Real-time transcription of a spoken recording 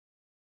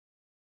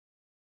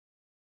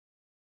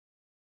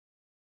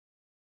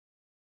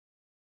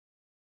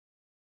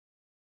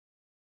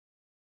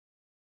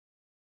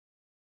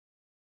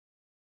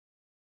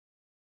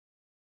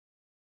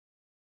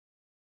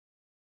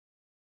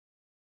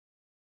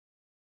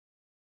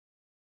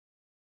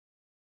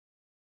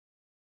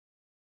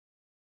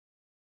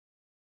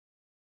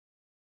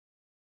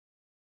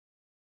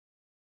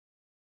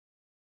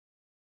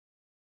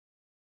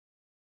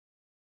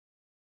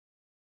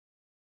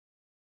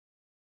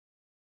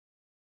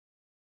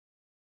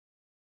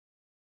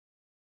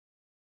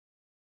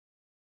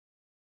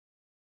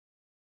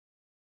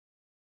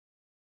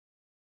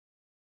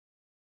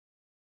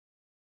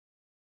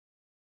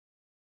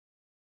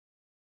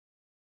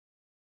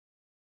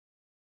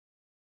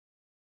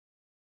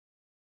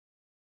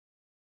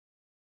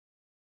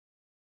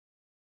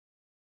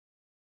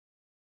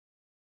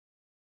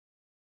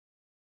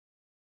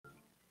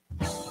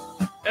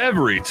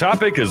Every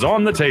topic is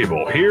on the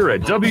table here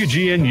at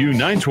WGNU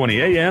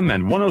 920 AM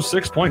and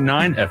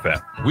 106.9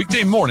 FM.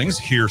 Weekday mornings,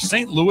 hear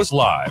St. Louis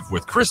Live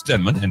with Chris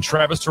Denman and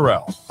Travis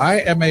Terrell.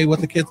 I am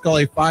what the kids call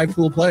a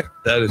 5-tool player.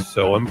 That is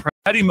so impressive.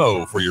 Patty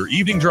Moe for your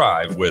evening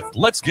drive with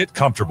Let's Get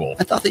Comfortable.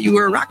 I thought that you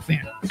were a rock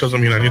fan. Doesn't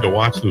mean I need to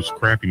watch those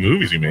crappy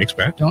movies he makes,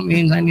 Pat. Don't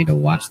mean I need to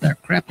watch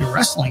that crappy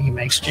wrestling he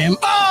makes, Jim.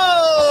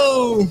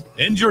 Oh!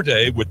 End your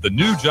day with the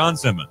new John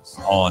Simmons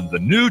on The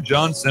New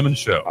John Simmons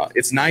Show.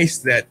 It's nice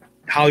that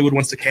Hollywood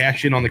wants to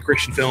cash in on the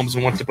Christian films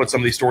and wants to put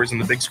some of these stories on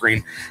the big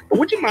screen. But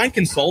would you mind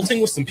consulting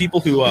with some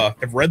people who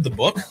have read the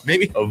book,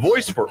 maybe? A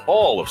voice for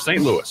all of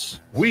St. Louis.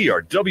 We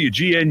are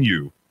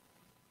WGNU.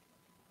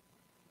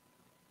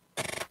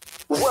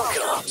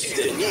 Welcome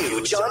to the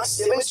new John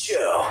Simmons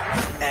Show.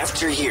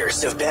 After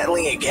years of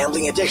battling a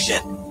gambling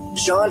addiction,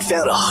 John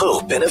found a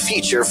hope and a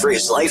future for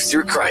his life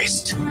through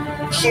Christ.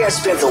 He has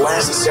spent the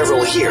last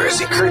several years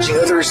encouraging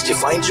others to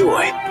find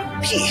joy,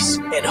 peace,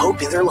 and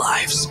hope in their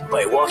lives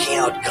by walking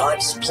out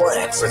God's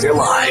plan for their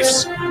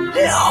lives.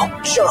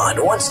 Now,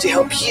 John wants to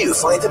help you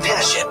find the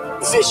passion,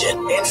 vision,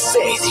 and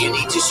faith you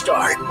need to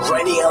start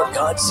writing out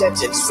God's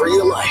sentence for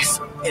your life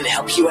and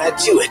help you add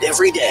to it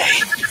every day.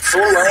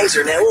 Phone lines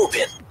are now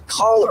open.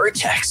 Call or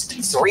text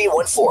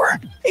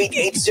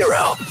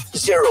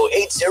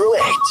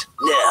 314-880-0808.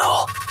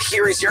 Now,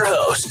 here is your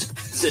host,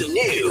 the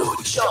new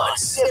John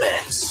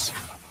Simmons.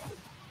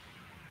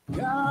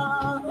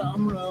 God,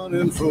 I'm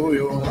running for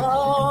your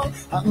heart.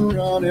 I'm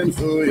running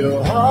for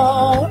your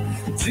heart.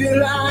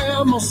 Till I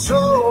am my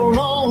soul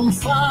on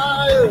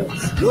fire.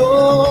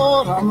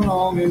 Lord, I'm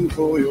longing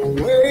for your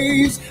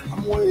ways.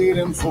 I'm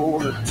waiting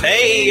for the day.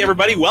 Hey,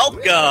 everybody,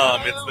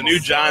 welcome. It's the new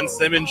John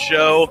Simmons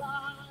Show,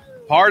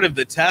 part of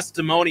the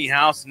Testimony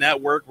House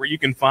Network, where you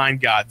can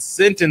find God's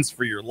sentence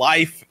for your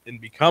life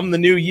and become the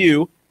new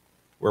you,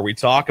 where we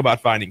talk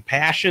about finding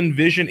passion,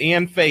 vision,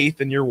 and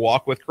faith in your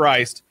walk with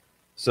Christ,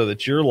 so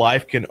that your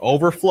life can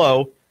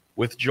overflow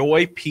with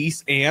joy,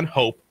 peace, and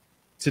hope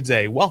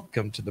today.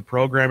 Welcome to the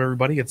program,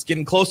 everybody. It's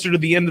getting closer to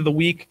the end of the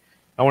week.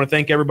 I want to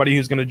thank everybody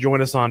who's going to join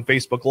us on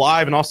Facebook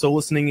Live and also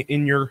listening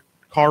in your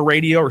car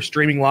radio or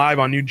streaming live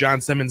on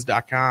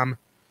newjohnsimmons.com.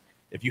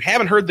 If you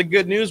haven't heard the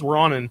good news, we're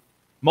on in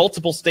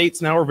multiple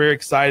states now. We're very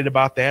excited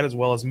about that, as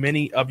well as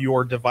many of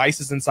your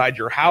devices inside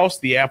your house,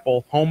 the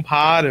Apple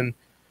HomePod and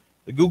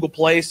the Google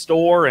Play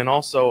Store, and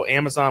also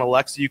Amazon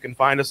Alexa. You can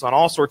find us on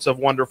all sorts of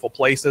wonderful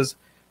places.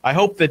 I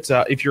hope that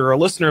if you're a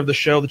listener of the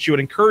show, that you would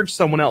encourage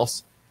someone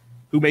else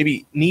who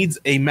maybe needs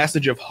a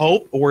message of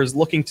hope or is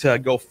looking to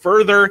go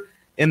further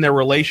in their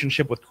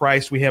relationship with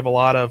Christ. We have a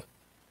lot of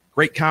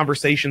great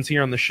conversations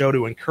here on the show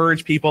to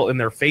encourage people in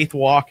their faith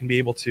walk and be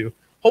able to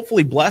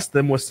hopefully bless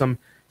them with some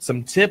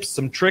tips,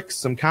 some tricks,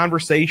 some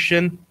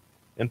conversation,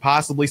 and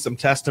possibly some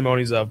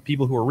testimonies of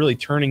people who are really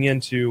turning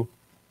into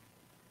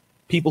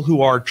people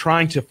who are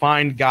trying to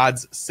find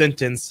God's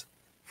sentence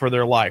for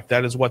their life.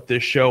 That is what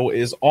this show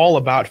is all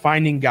about,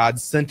 finding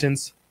God's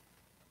sentence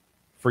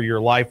for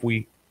your life.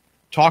 We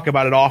talk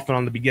about it often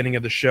on the beginning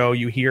of the show.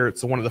 You hear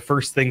it's one of the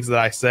first things that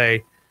I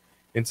say.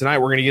 And tonight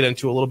we're going to get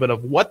into a little bit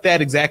of what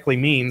that exactly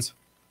means.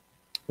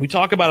 We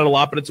talk about it a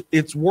lot, but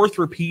it's worth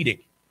repeating.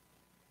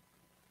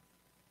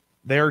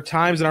 There are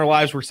times in our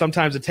lives where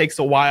sometimes it takes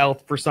a while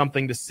for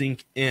something to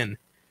sink in.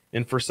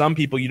 And for some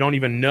people, you don't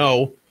even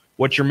know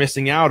what you're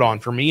missing out on.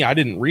 For me, I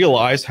didn't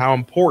realize how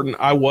important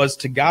I was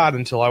to God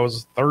until I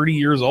was 30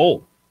 years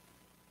old.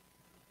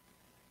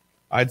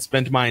 I'd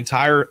spent my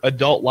entire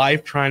adult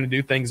life trying to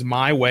do things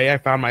my way. I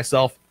found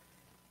myself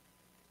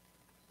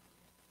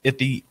at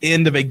the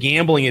end of a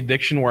gambling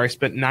addiction where I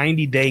spent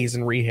 90 days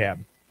in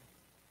rehab.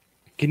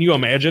 Can you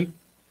imagine?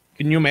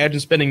 Can you imagine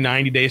spending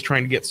 90 days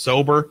trying to get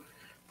sober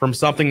from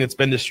something that's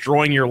been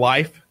destroying your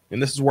life? And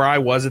this is where I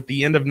was. At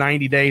the end of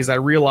 90 days, I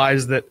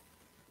realized that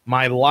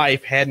my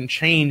life hadn't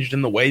changed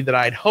in the way that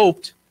I'd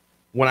hoped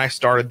when I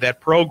started that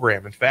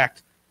program. In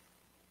fact,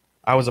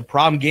 I was a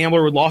problem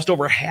gambler who lost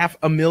over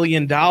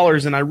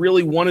 $500,000, and I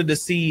really wanted to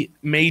see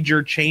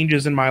major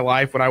changes in my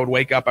life. When I would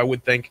wake up, I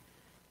would think,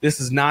 this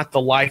is not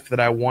the life that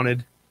I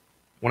wanted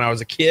when I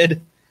was a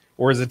kid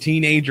or as a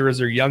teenager,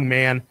 as a young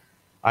man.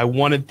 I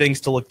wanted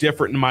things to look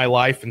different in my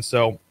life, and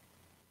so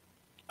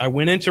I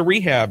went into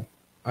rehab.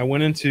 I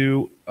went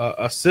into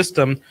a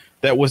system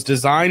that was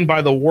designed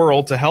by the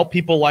world to help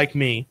people like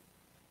me,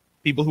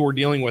 people who were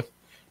dealing with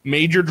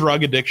major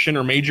drug addiction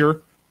or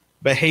major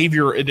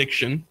behavior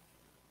addiction,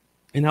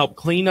 and help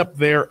clean up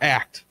their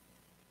act.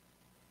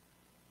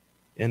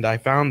 And I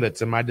found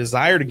that my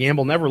desire to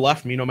gamble never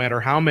left me, no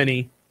matter how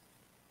many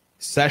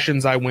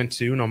sessions I went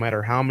to, no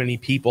matter how many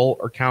people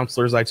or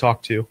counselors I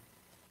talked to.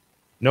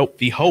 Nope,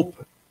 the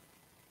hope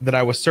that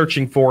I was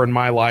searching for in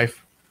my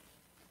life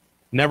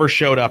never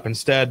showed up.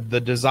 Instead,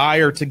 the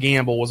desire to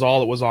gamble was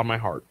all that was on my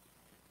heart.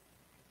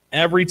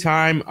 Every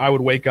time I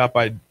would wake up,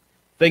 I'd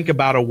think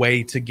about a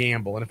way to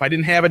gamble. And if I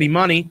didn't have any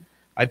money,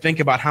 I'd think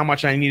about how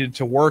much I needed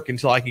to work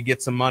until I could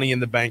get some money in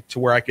the bank to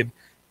where I could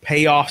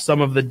pay off some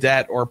of the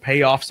debt or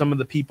pay off some of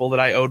the people that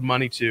I owed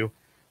money to,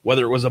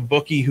 whether it was a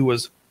bookie who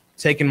was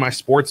taking my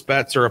sports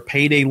bets or a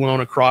payday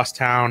loan across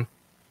town.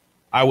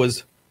 I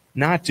was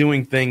not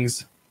doing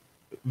things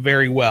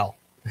very well.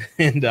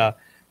 And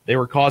they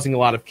were causing a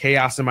lot of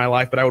chaos in my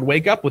life. But I would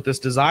wake up with this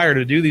desire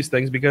to do these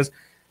things because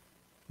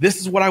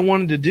this is what I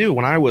wanted to do.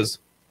 When I was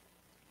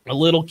a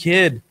little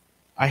kid,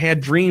 I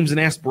had dreams and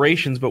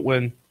aspirations. But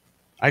when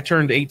I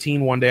turned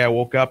 18 one day, I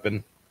woke up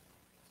and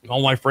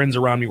all my friends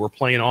around me were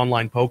playing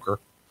online poker.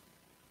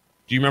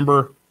 Do you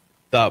remember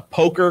the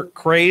poker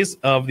craze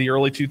of the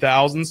early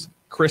 2000s?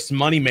 Chris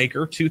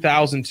Moneymaker,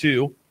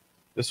 2002.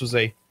 This was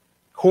a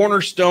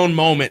cornerstone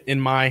moment in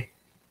my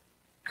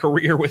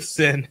career with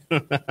sin.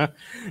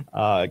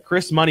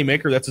 Chris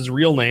Moneymaker, that's his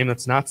real name.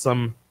 That's not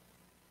some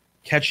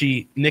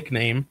catchy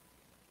nickname.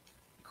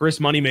 Chris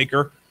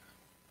Moneymaker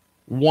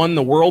won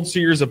the World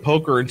Series of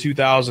Poker in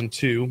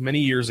 2002, many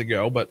years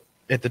ago, but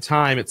at the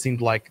time it seemed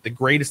like the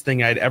greatest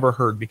thing I'd ever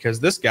heard because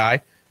this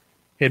guy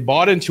had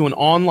bought into an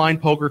online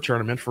poker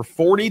tournament for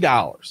 $40,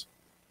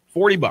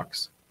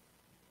 $40.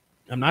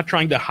 I'm not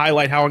trying to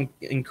highlight how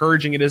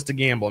encouraging it is to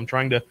gamble. I'm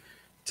trying to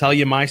tell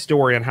you my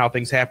story on how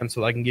things happen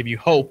so that I can give you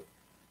hope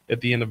at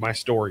the end of my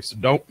story. So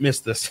don't miss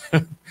this.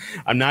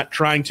 I'm not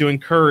trying to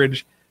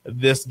encourage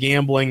this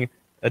gambling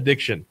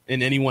addiction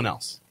in anyone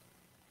else.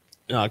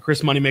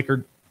 Chris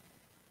Moneymaker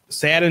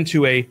sat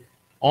into a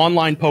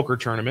online poker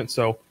tournament.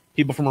 So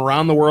people from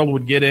around the world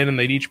would get in and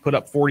they'd each put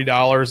up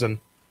 $40 and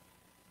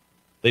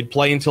they'd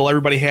play until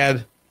everybody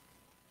had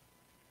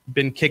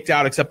been kicked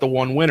out except the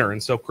one winner.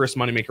 And so Chris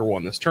Moneymaker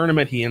won this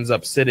tournament. He ends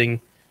up sitting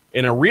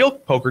in a real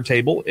poker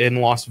table in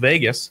Las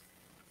Vegas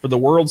for the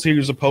World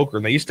Series of Poker.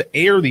 And they used to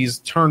air these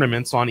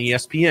tournaments on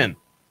ESPN.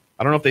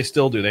 I don't know if they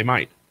still do. They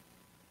might.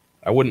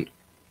 I wouldn't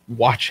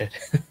watch it.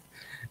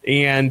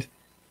 And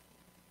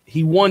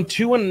he won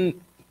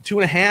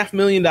 $2.5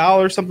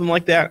 million, something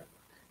like that.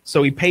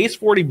 So he pays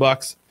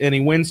 $40 and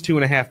he wins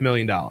 $2.5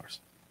 million.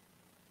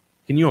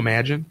 Can you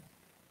imagine?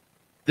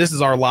 This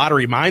is our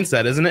lottery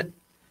mindset, isn't it?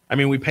 I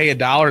mean, we pay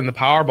 $1 in the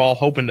Powerball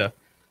hoping to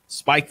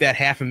spike that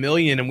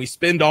 $500,000, and we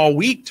spend all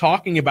week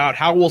talking about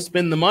how we'll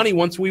spend the money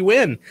once we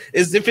win,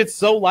 as if it's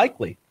so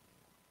likely.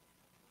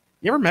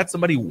 You ever met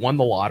somebody who won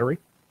the lottery?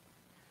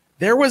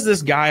 There was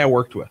this guy I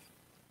worked with.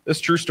 This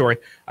is a true story.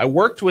 I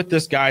worked with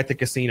this guy at the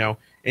casino,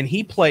 and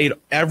he played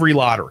every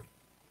lottery.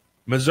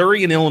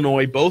 Missouri and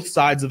Illinois, both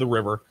sides of the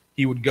river.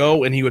 He would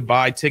go and he would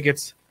buy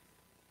tickets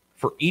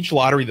for each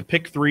lottery, the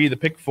pick 3, the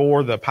pick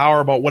 4, the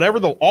Powerball, whatever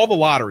all the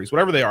lotteries,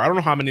 whatever they are. I don't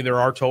know how many there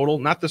are total,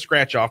 not the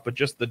scratch off, but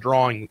just the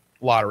drawing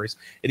lotteries.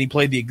 And he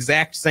played the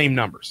exact same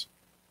numbers.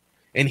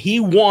 And he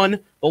won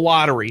the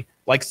lottery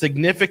like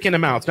significant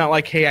amounts. Not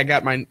like, hey, I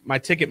got my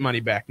ticket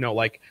money back. No,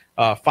 like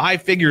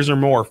 5 figures or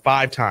more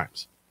 5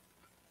 times.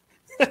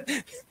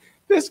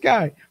 This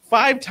guy,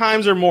 5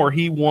 times or more,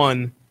 he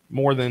won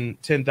more than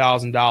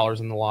 $10,000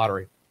 in the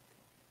lottery.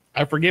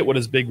 I forget what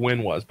his big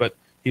win was, but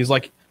he's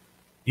like,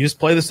 you just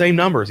play the same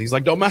numbers. He's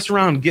like, don't mess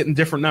around getting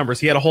different numbers.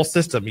 He had a whole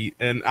system,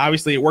 and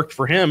obviously it worked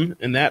for him.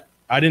 And that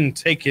I didn't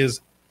take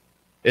his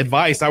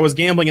advice. I was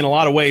gambling in a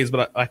lot of ways,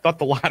 but I thought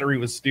the lottery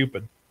was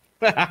stupid.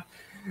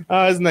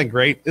 Isn't that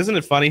great? Isn't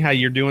it funny how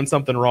you're doing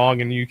something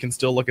wrong and you can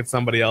still look at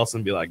somebody else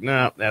and be like,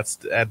 no, that's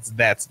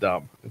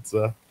dumb. It's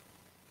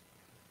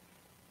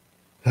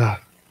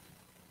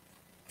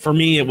for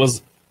me, it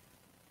was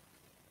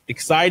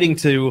exciting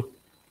to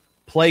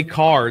play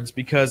cards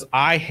because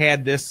I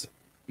had this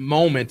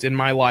moment in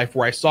my life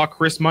where I saw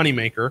Chris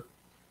Moneymaker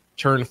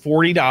turn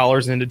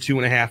 $40 into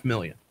 $2.5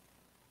 million.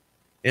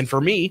 And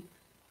for me,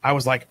 I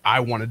was like,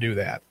 I want to do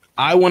that.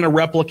 I want to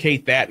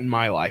replicate that in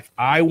my life.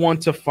 I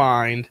want to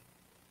find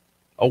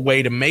a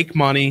way to make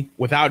money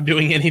without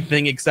doing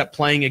anything except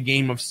playing a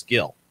game of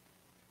skill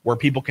where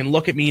people can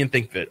look at me and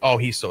think that, oh,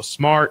 he's so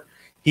smart.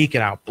 He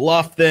can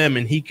outbluff them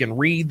and he can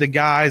read the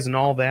guys and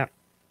all that.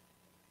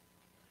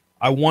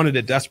 I wanted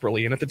it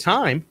desperately. And at the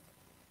time,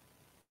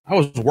 I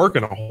was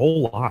working a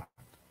whole lot.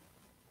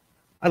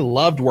 I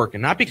loved working,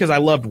 not because I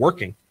loved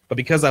working, but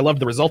because I loved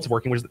the results of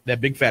working, which was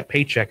that big fat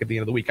paycheck at the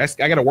end of the week. I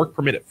got a work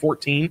permit at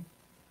 14.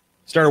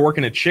 Started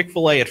working at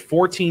Chick-fil-A at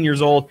 14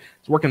 years old. I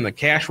was working the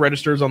cash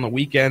registers on the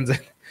weekends.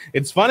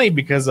 It's funny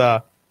because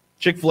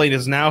Chick-fil-A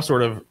is now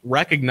sort of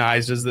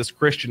recognized as this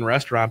Christian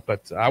restaurant,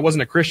 but I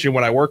wasn't a Christian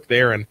when I worked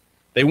there, and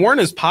they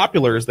weren't as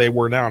popular as they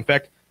were now. In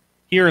fact,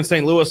 here in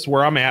St. Louis,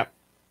 where I'm at,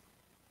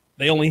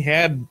 they only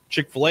had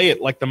Chick-fil-A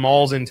at like the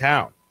malls in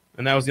town,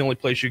 and that was the only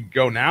place you could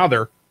go. Now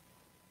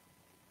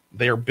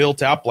they are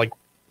built up like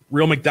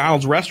real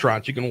McDonald's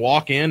restaurants. You can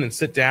walk in and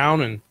sit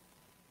down, and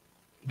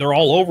they're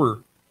all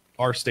over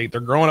our state. They're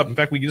growing up. In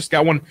fact, we just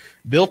got one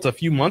built a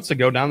few months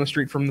ago down the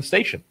street from the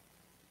station.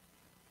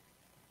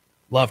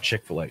 Love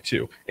Chick-fil-A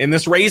too. And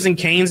this Raising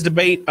Cane's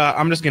debate,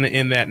 I'm just going to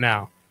end that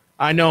now.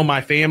 I know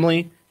my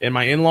family and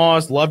my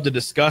in-laws love to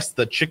discuss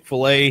the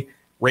Chick-fil-A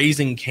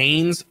Raising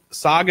Cane's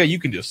saga. You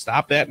can just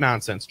stop that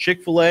nonsense.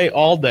 Chick-fil-A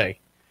all day.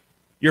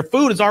 Your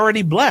food is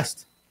already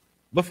blessed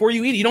before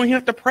you eat it. You don't even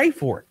have to pray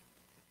for it.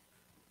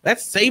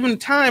 That's saving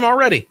time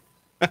already.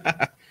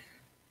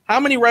 How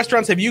many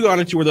restaurants have you gone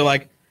into where they're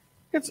like,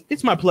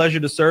 it's my pleasure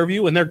to serve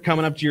you, and they're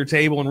coming up to your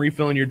table and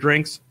refilling your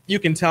drinks? You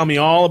can tell me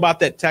all about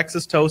that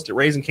Texas toast at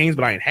Raising Cane's,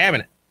 but I ain't having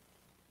it.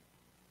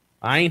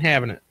 I ain't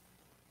having it.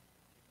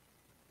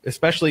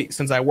 Especially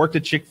since I worked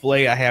at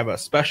Chick-fil-A, I have a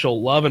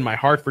special love in my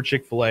heart for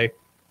Chick-fil-A.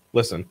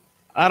 Listen,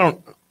 I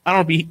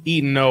don't be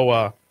eating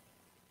no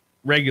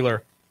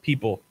regular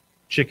people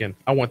chicken.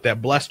 I want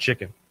that blessed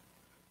chicken.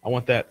 I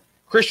want that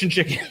Christian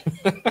chicken.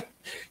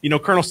 You know,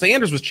 Colonel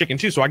Sanders was chicken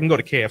too, so I can go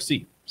to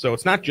KFC. So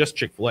it's not just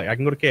Chick-fil-A. I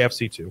can go to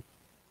KFC too.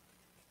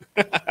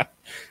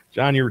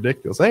 John, you're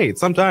ridiculous. Hey,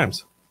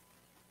 sometimes.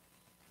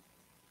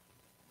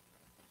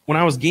 When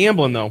I was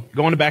gambling, though,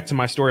 going back to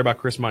my story about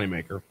Chris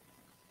Moneymaker,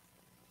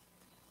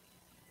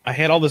 I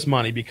had all this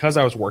money because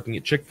I was working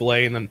at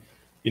Chick-fil-A, and then,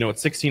 you know, at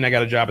 16, I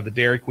got a job at the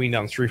Dairy Queen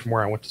down the street from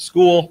where I went to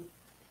school.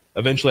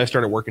 Eventually, I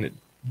started working at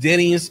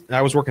Denny's.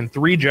 I was working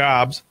 3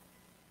 jobs.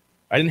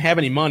 I didn't have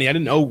any money. I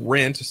didn't owe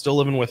rent. Still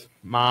living with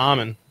mom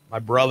and my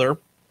brother.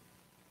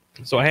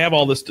 So I have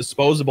all this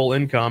disposable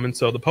income, and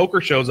so the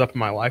poker shows up in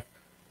my life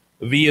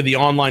via the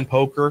online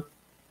poker.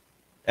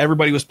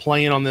 Everybody was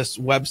playing on this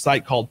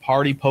website called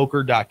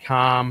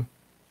partypoker.com.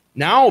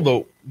 Now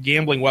the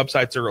gambling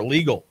websites are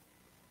illegal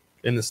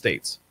in the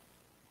States.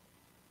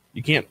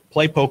 You can't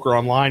play poker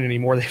online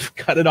anymore. They've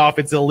cut it off.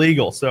 It's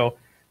illegal. So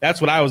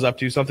that's what I was up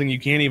to, something you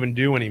can't even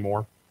do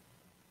anymore.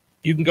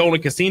 You can go in a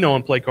casino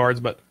and play cards,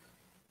 but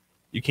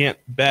you can't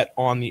bet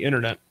on the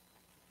internet.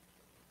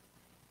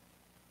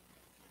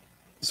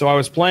 So I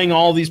was playing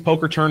all these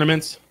poker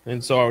tournaments,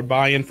 and so I would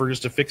buy in for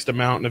just a fixed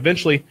amount, and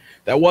eventually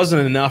that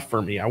wasn't enough for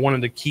me. I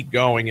wanted to keep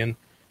going, and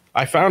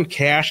I found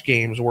cash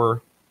games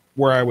where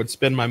I would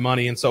spend my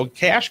money. And so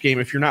cash game,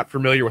 if you're not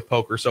familiar with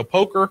poker, so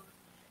poker,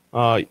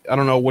 I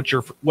don't know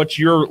what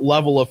your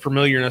level of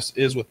familiarness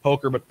is with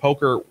poker, but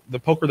the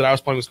poker that I was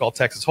playing was called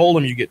Texas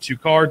Hold'em. You get 2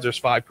 cards. There's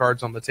 5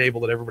 cards on the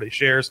table that everybody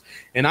shares,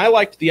 and I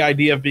liked the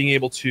idea of being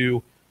able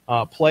to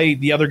play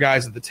the other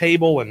guys at the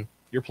table, and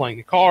you're playing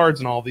the cards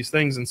and all these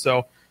things. And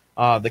so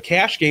the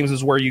cash games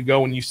is where you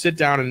go and you sit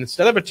down, and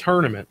instead of a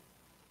tournament,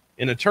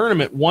 in a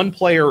tournament, one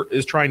player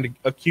is trying to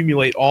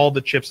accumulate all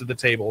the chips at the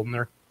table, and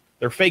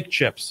they're fake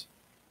chips,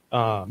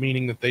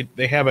 meaning that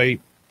they have a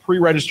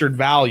pre-registered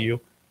value,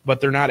 but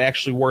they're not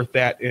actually worth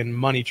that in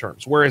money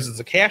terms. Whereas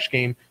as a cash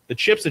game, the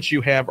chips that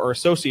you have are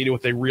associated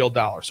with a real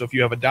dollar. So if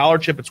you have a dollar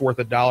chip, it's worth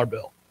a dollar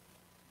bill.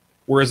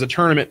 Whereas a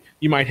tournament,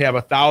 you might have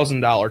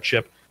 $1,000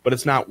 chip, but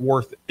it's not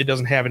worth, it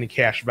doesn't have any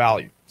cash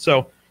value.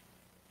 So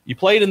you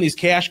played in these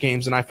cash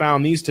games, and I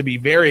found these to be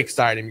very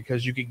exciting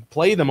because you could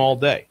play them all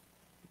day.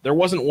 There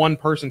wasn't one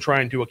person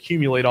trying to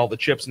accumulate all the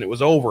chips and it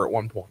was over at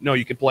one point. No,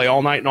 you could play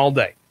all night and all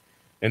day.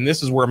 And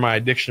this is where my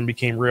addiction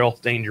became real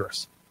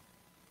dangerous.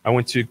 I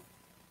went to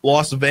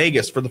Las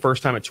Vegas for the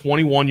first time at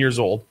 21 years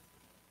old.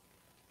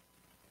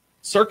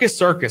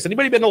 Circus.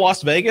 Anybody been to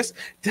Las Vegas?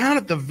 Down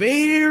at the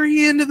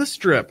very end of the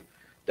strip,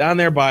 down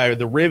there by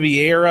the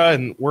Riviera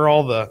and where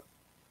all the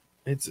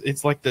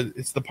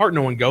it's the part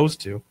no one goes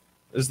to.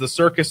 Is the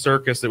Circus.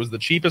 It was the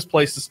cheapest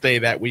place to stay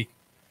that week.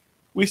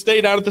 We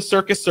stayed out at the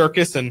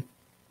Circus, and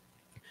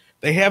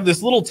they have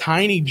this little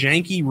tiny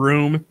janky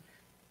room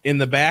in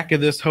the back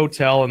of this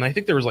hotel, and I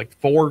think there was like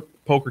 4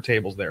 poker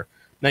tables there.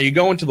 Now you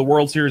go into the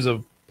World Series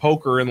of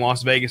Poker in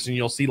Las Vegas, and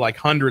you'll see like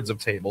hundreds of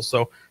tables.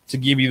 So to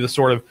give you the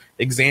sort of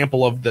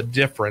example of the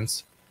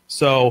difference,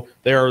 so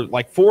there are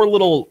like 4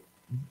 little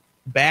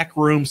back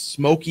rooms,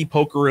 smoky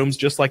poker rooms,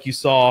 just like you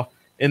saw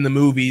in the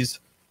movies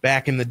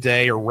back in the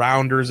day, or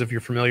Rounders, if you're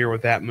familiar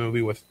with that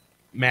movie with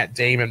Matt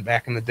Damon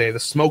back in the day, the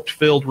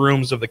smoke-filled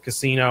rooms of the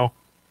casino.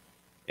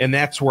 And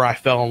that's where I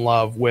fell in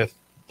love with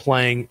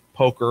playing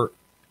poker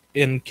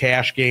in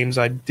cash games.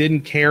 I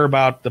didn't care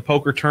about the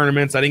poker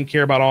tournaments. I didn't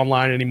care about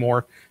online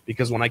anymore,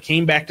 because when I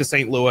came back to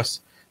St. Louis,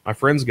 my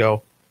friends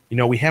go, you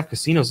know, we have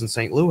casinos in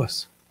St.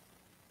 Louis.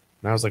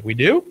 And I was like, we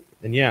do?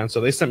 And yeah, and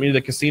so they sent me to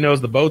the casinos,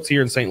 the boats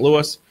here in St.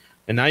 Louis,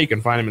 and now you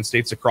can find them in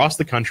states across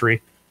the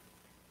country.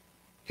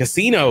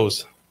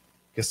 Casinos.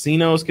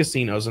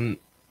 And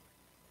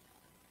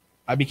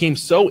I became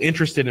so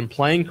interested in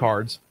playing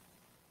cards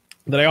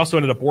that I also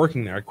ended up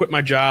working there. I quit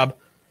my job,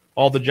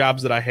 all the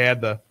jobs that I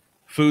had, the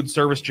food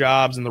service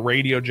jobs and the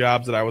radio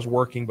jobs that I was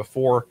working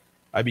before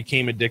I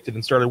became addicted,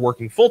 and started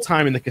working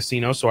full-time in the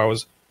casino. So I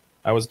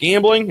was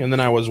gambling, and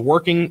then I was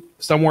working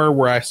somewhere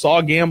where I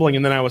saw gambling,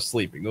 and then I was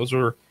sleeping.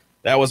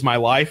 That was my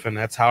life, and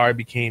that's how I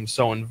became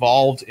so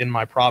involved in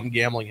my problem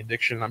gambling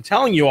addiction. And I'm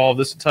telling you all of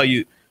this to tell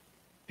you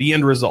the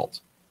end result.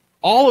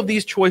 All of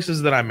these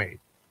choices that I made,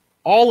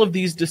 all of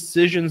these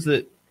decisions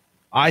that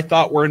I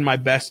thought were in my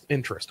best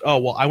interest. Oh,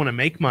 well, I want to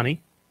make money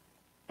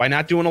by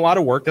not doing a lot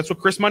of work. That's what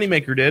Chris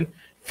Moneymaker did.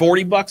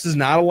 $40 is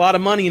not a lot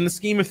of money in the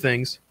scheme of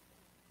things.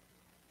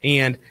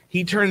 And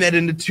he turned that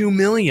into $2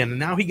 million. And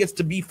now he gets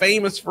to be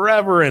famous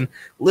forever and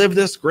live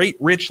this great,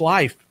 rich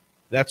life.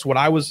 That's what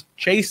I was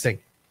chasing.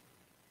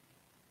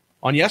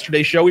 On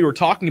yesterday's show, we were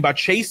talking about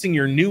chasing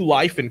your new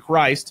life in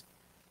Christ.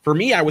 For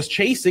me, I was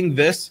chasing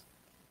this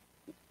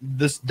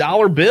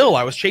dollar bill.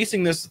 I was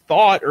chasing this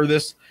thought or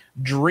this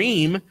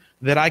dream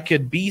that I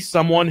could be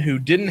someone who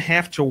didn't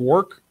have to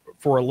work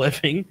for a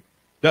living.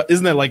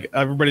 Isn't that like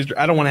everybody's?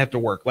 I don't want to have to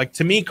work. Like,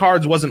 to me,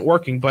 cards wasn't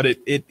working, but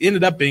it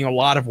ended up being a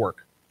lot of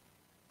work.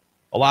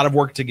 a lot of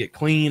work to get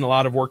clean, a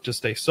lot of work to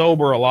stay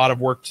sober, a lot of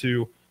work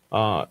to,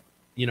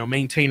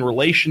 maintain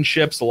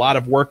relationships, a lot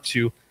of work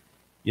to,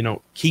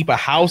 keep a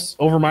house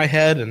over my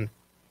head, and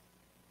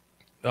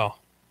a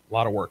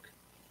lot of work.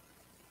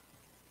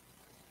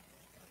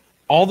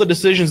 All the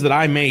decisions that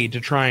I made to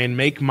try and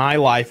make my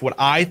life what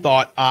I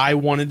thought I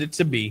wanted it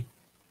to be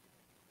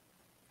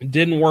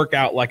didn't work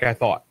out like I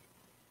thought.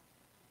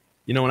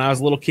 When I was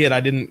a little kid, I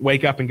didn't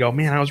wake up and go,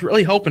 man, I was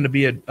really hoping to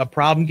be a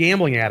problem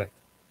gambling addict.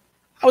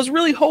 I was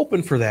really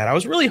hoping for that. I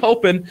was really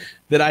hoping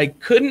that I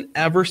couldn't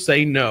ever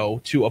say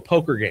no to a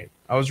poker game.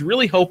 I was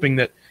really hoping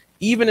that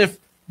even if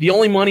the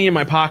only money in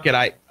my pocket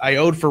I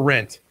owed for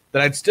rent,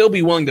 that I'd still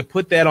be willing to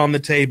put that on the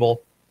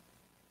table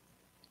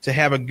to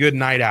have a good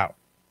night out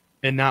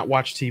and not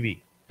watch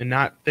TV and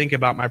not think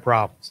about my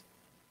problems.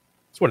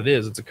 That's what it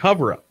is. It's a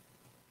cover-up.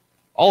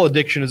 All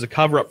addiction is a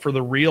cover-up for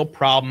the real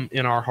problem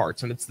in our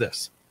hearts, and it's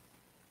this.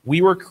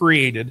 We were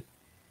created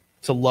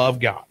to love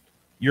God.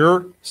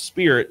 Your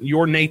spirit,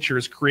 your nature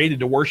is created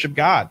to worship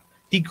God.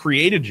 He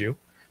created you.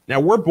 Now,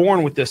 we're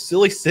born with this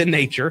silly sin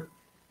nature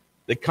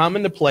that come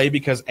into play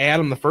because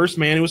Adam, the first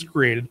man who was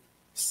created,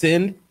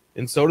 sinned,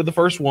 and so did the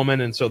first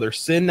woman, and so there's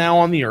sin now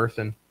on the earth.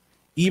 And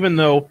even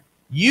though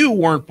you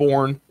weren't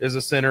born as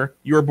a sinner,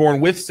 you were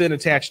born with sin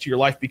attached to your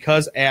life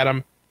because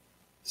Adam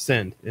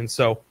sinned. And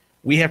so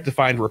we have to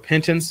find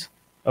repentance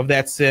of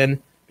that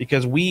sin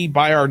because we,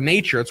 by our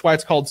nature, that's why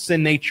it's called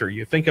sin nature.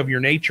 You think of your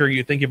nature,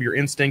 you think of your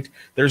instinct.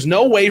 There's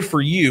no way for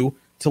you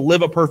to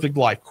live a perfect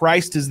life.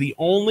 Christ is the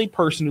only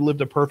person who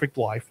lived a perfect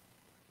life.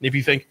 And if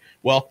you think,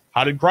 well,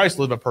 how did Christ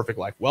live a perfect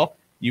life? Well,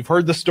 you've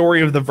heard the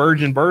story of the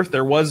virgin birth.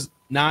 There was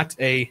not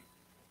a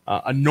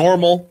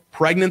normal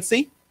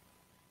pregnancy.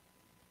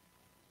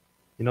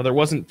 There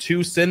wasn't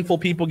two sinful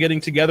people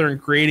getting together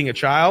and creating a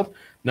child.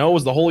 No, it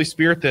was the Holy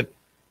Spirit that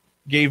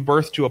gave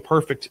birth to a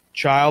perfect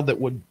child that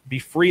would be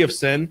free of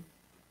sin.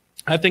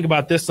 I think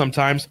about this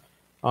sometimes,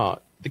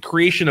 the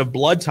creation of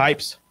blood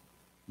types.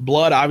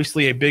 Blood,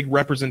 obviously a big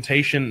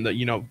representation that,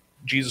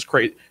 Jesus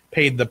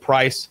paid the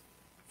price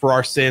for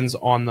our sins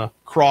on the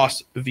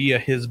cross via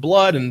his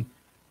blood, and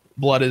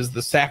blood is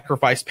the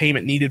sacrifice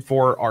payment needed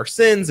for our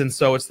sins. And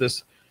so it's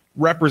this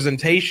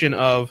representation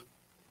of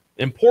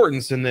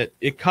importance in that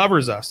it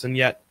covers us, and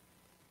yet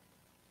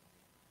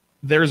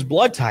there's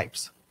blood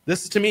types.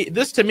 This to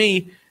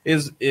me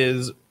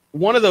is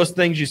one of those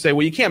things you say,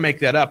 well, you can't make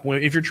that up.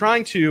 If you're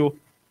trying to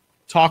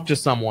talk to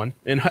someone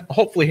and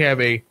hopefully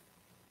have a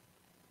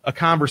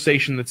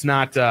conversation that's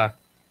not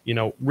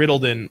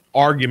riddled in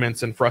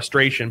arguments and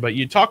frustration, but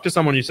you talk to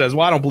someone who says,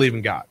 well, I don't believe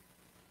in God.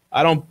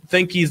 I don't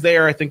think he's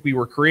there. I think we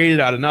were created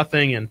out of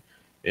nothing, and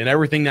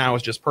everything now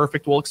is just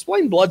perfect. Well,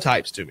 explain blood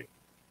types to me.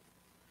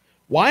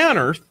 Why on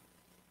earth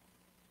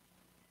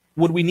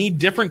would we need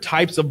different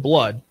types of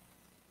blood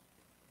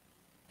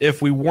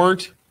if we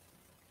weren't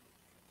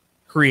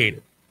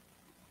created?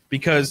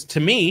 Because to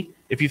me,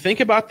 if you think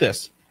about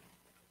this,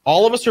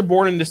 all of us are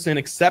born into sin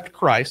except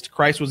Christ.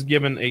 Christ was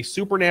given a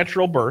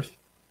supernatural birth,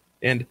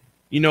 and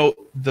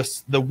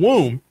the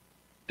womb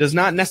does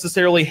not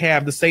necessarily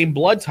have the same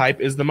blood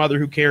type as the mother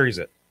who carries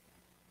it.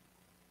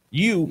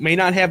 You may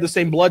not have the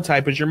same blood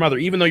type as your mother.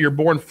 Even though you're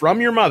born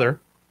from your mother,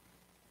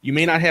 you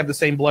may not have the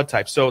same blood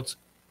type. So it's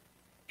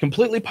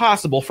completely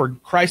possible for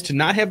Christ to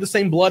not have the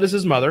same blood as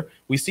his mother.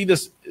 We see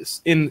this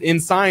in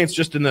science,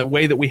 just in the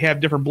way that we have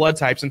different blood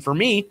types. And for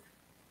me,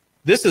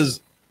 this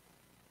is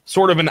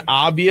sort of an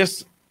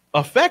obvious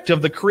effect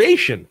of the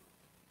creation.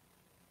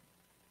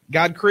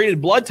 God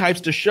created blood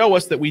types to show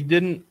us that we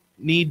didn't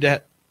need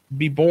to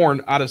be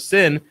born out of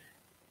sin,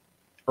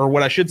 or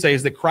what I should say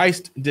is that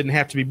Christ didn't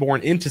have to be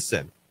born into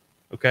sin.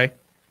 Okay?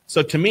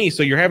 So to me,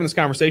 you're having this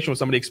conversation with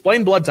somebody,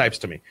 explain blood types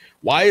to me.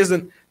 Why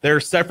isn't there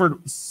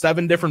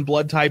seven different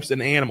blood types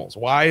in animals?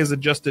 Why is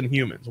it just in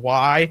humans?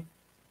 Why,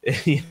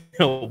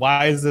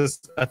 why is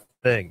this a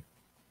thing?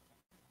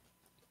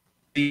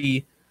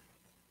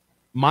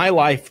 My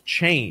life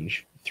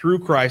change through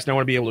Christ, and I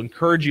want to be able to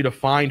encourage you to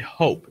find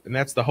hope. And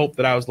that's the hope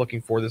that I was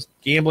looking for, this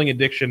gambling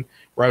addiction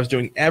where I was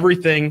doing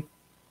everything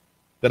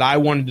that I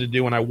wanted to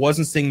do, and I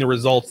wasn't seeing the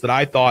results that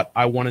I thought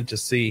I wanted to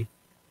see.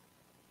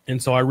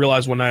 And so I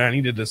realized one night I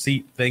needed to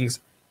see things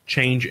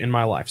change in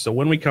my life. So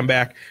when we come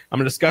back, I'm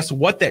going to discuss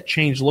what that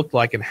change looked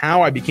like and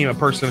how I became a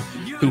person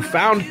who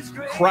found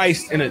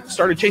Christ and it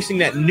started chasing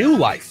that new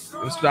life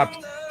and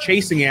stopped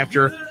chasing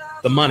after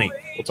the money.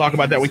 We'll talk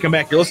about that when we come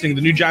back. You're listening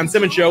to the New John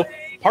Simmons Show,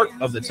 part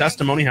of the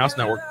Testimony House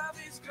Network.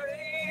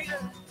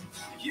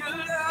 Your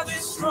love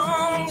is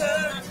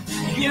stronger.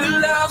 Your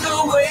love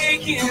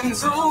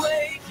awakens.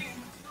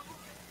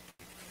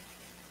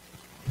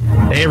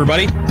 Hey,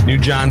 everybody. New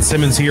John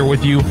Simmons here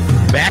with you.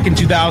 Back in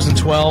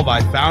 2012,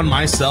 I found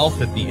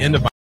myself at the end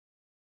of my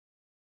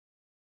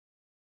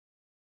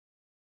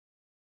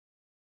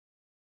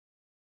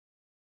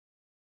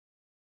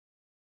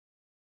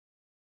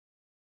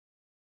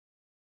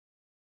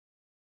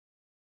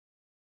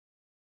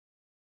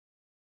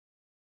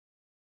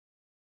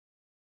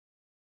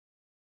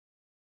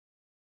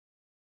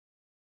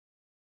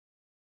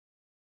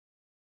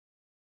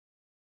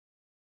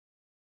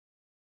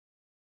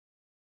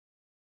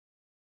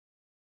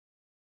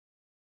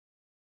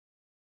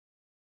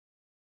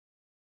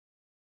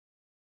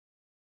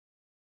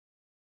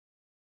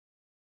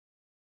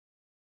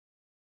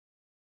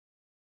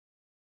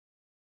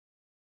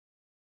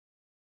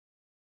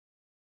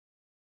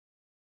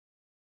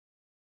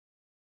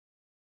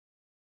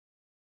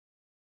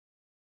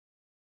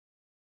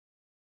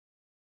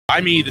Buy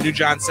Me, the new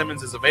John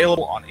Simmons, is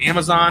available on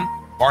Amazon,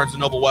 Barnes &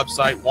 Noble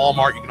website,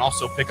 Walmart. You can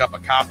also pick up a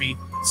copy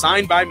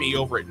signed by me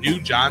over at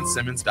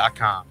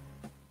newjohnsimmons.com.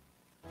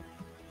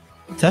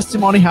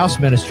 Testimony House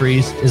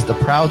Ministries is the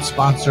proud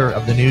sponsor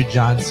of the new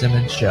John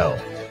Simmons Show.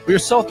 We are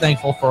so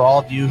thankful for all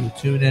of you who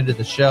tune into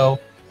the show,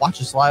 watch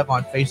us live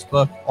on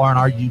Facebook or on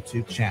our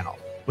YouTube channel.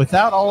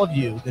 Without all of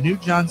you, the new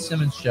John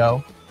Simmons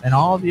Show and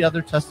all of the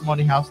other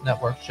Testimony House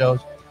Network shows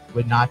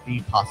would not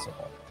be possible.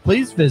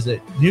 Please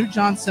visit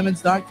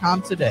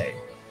newjohnsimmons.com today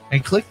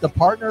and click the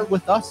Partner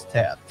with Us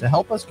tab to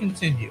help us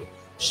continue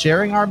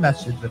sharing our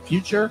message of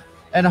future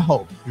and a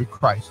hope through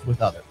Christ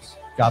with others.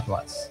 God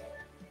bless.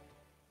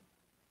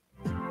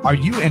 Are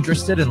you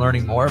interested in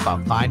learning more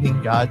about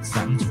finding God's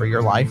sentence for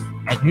your life?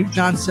 At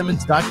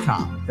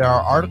newjohnsimmons.com, there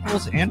are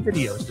articles and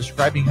videos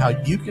describing how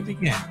you can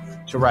begin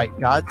to write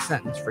God's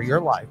sentence for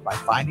your life by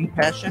finding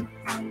passion,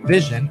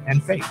 vision,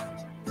 and faith.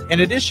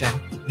 In addition,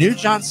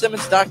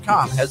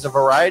 newjohnsimmons.com has a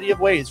variety of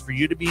ways for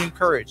you to be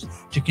encouraged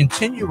to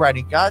continue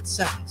writing God's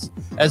sentence.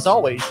 As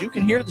always, you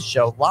can hear the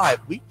show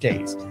live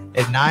weekdays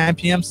at 9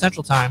 p.m.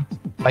 Central Time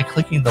by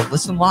clicking the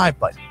Listen Live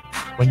button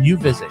when you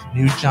visit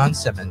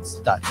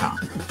newjohnsimmons.com.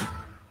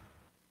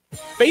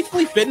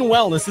 Faithfully Fit and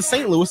Wellness is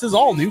St. Louis's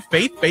all-new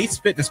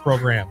faith-based fitness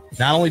program.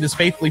 Not only does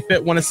Faithfully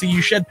Fit want to see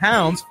you shed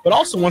pounds, but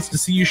also wants to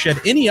see you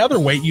shed any other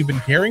weight you've been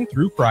carrying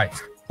through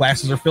Christ.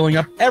 Classes are filling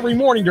up every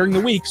morning during the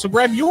week, so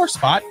grab your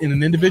spot in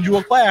an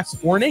individual class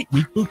or an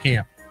 8-week boot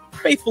camp.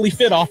 Faithfully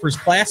Fit offers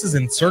classes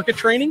in circuit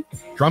training,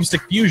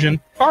 drumstick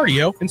fusion,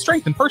 cardio, and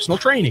strength and personal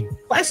training.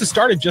 Classes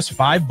start at just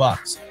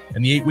 $5,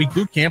 and the 8-week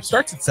boot camp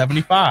starts at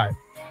 $75.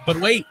 But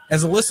wait,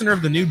 as a listener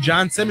of the new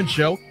John Simmons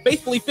Show,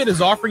 Faithfully Fit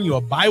is offering you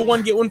a buy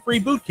one, get one free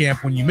boot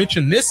camp when you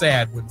mention this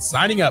ad when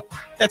signing up.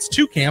 That's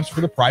 2 camps for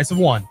the price of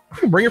 1. You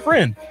can bring a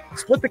friend,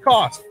 split the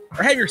cost,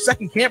 or have your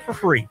second camp for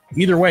free.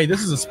 Either way,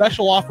 this is a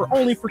special offer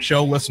only for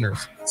show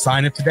listeners.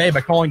 Sign up today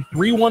by calling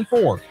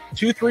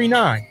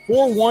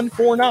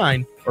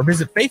 314-239-4149 or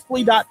visit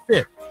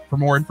faithfully.fit for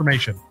more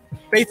information.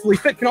 Faithfully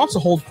Fit can also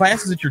hold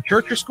classes at your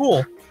church or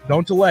school.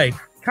 Don't delay.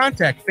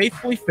 Contact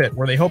Faithfully Fit,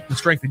 where they hope to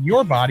strengthen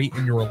your body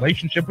and your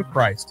relationship with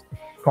Christ.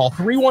 Call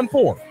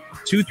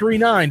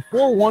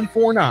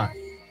 314-239-4149.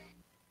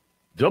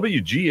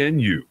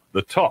 WGNU,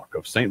 the talk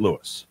of St.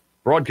 Louis.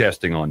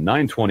 Broadcasting on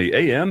 920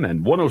 AM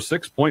and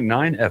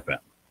 106.9 FM.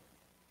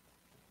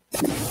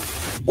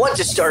 Want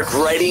to start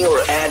writing or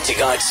add to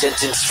God's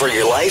sentence for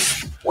your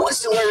life? Want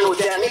to learn what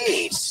that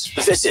means?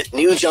 Visit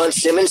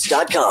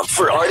newjohnsimmons.com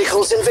for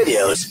articles and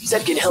videos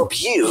that can help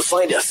you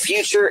find a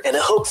future and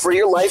a hope for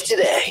your life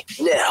today.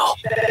 Now,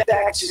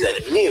 back to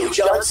the new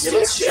John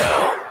Simmons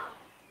Show.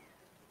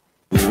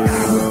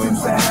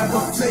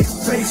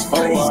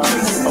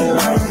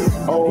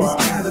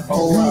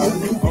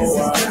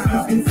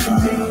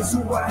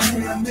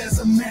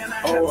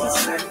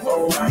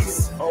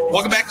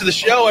 Welcome back to the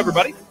show,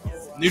 everybody.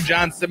 New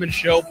John Simmons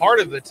Show, part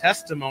of the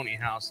Testimony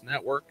House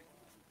Network. I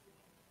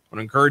want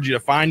to encourage you to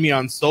find me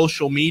on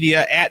social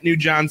media at New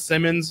John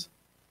Simmons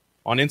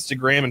on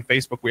Instagram and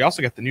Facebook. We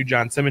also got the New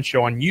John Simmons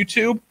Show on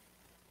YouTube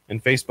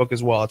and Facebook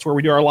as well. That's where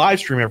we do our live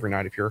stream every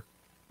night. If you're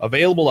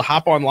available to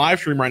hop on live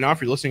stream right now,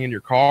 if you're listening in your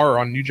car or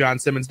on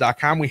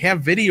newjohnsimmons.com, we have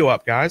video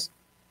up, guys.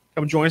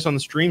 Come join us on the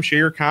stream. Share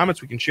your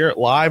comments. We can share it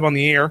live on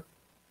the air.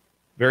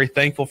 Very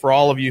thankful for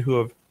all of you who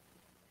have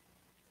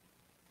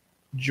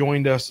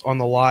joined us on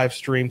the live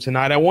stream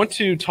tonight. I want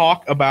to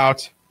talk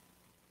about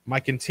my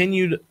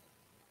continued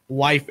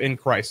life in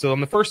Christ. So in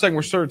the first segment,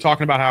 we're sort of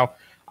talking about how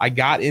I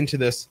got into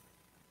this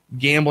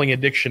gambling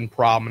addiction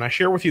problem. And I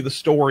share with you the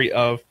story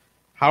of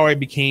how I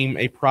became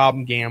a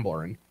problem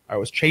gambler. And I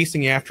was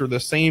chasing after the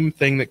same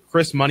thing that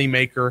Chris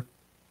Moneymaker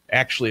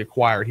actually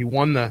acquired. He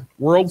won the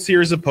World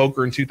Series of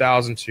Poker in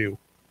 2002.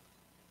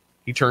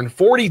 He turned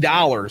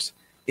 $40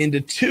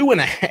 into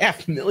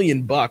 $2.5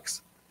 million. I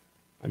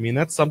mean,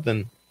 that's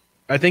something.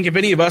 I think if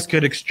any of us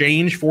could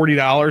exchange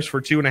 $40 for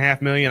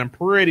 $2.5 million, I'm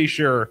pretty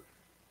sure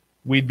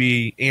we'd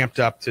be amped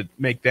up to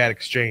make that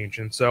exchange.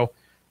 And so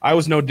I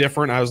was no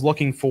different. I was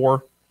looking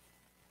for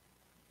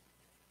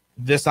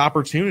this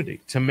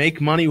opportunity to make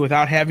money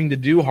without having to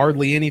do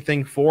hardly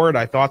anything for it.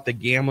 I thought that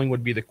gambling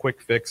would be the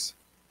quick fix.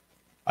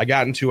 I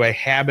got into a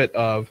habit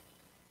of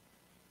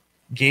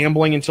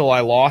gambling until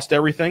I lost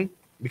everything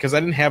because I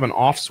didn't have an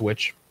off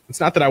switch. It's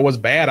not that I was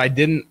bad. I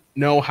didn't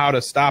know how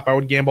to stop. I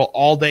would gamble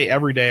all day,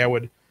 every day. I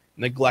would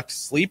neglect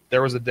sleep.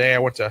 There was a day I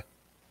went to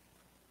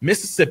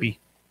Mississippi.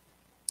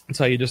 I'll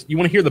tell you, you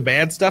want to hear the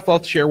bad stuff?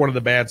 I'll share one of the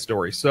bad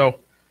stories. So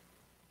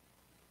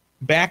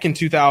back in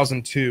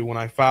 2002, when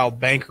I filed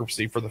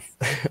bankruptcy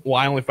well,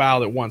 I only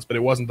filed it once, but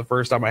it wasn't the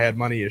first time I had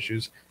money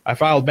issues. I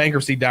filed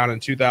bankruptcy down in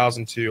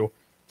 2002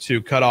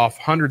 to cut off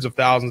hundreds of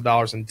thousands of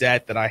dollars in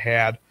debt that I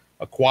had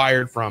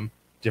acquired from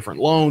different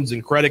loans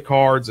and credit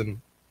cards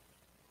and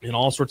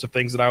all sorts of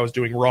things that I was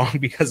doing wrong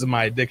because of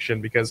my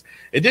addiction, because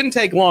it didn't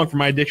take long for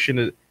my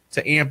addiction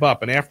to amp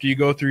up. And after you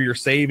go through your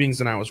savings,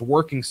 and I was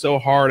working so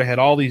hard, I had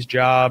all these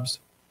jobs,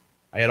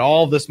 I had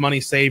all this money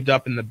saved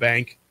up in the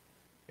bank,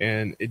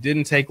 and it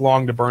didn't take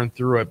long to burn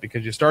through it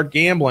because you start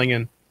gambling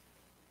and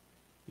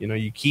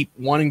You keep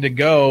wanting to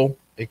go.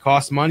 It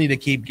costs money to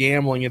keep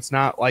gambling. It's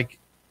not like,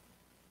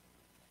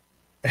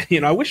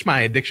 I wish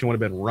my addiction would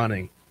have been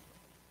running.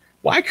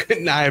 Why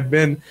couldn't I have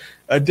been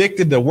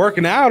addicted to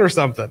working out or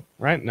something?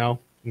 Right? No,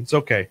 it's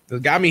okay.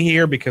 It got me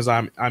here because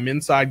I'm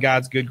inside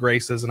God's good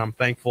graces, and I'm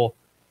thankful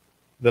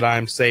that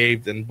I'm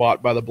saved and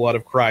bought by the blood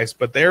of Christ.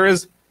 But there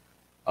is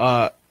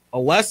a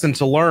lesson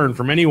to learn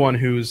from anyone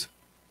who's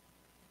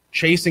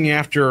chasing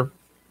after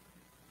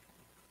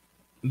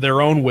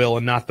their own will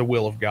and not the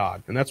will of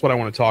God. And that's what I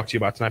want to talk to you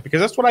about tonight, because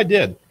that's what I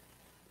did.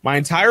 My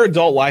entire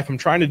adult life, I'm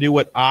trying to do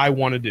what I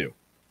want to do.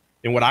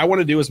 And what I want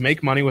to do is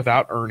make money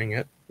without earning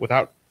it,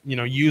 without,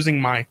 using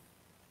my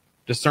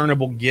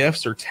discernible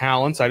gifts or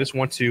talents. I just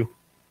want to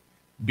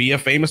be a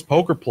famous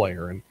poker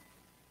player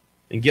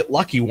and get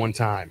lucky one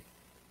time.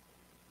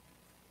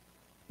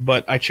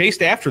 But I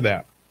chased after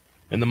that,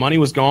 and the money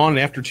was gone. And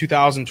after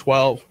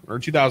 2012 or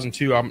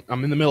 2002,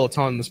 I'm in the middle of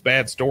telling this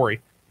bad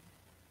story.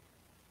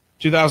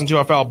 2002,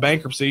 I filed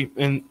bankruptcy,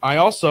 and I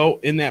also,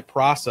 in that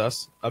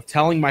process of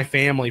telling my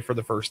family for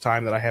the first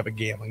time that I have a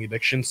gambling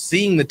addiction,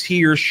 seeing the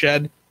tears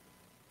shed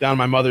down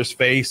my mother's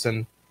face,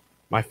 and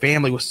my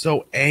family was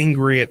so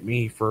angry at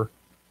me for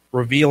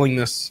revealing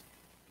this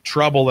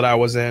trouble that I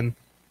was in.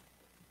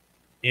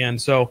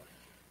 And so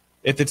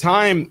at the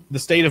time, the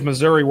state of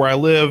Missouri, where I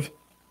live,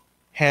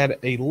 had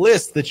a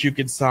list that you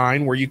could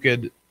sign where you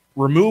could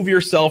remove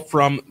yourself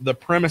from the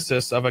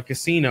premises of a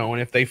casino,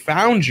 and if they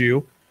found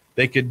you,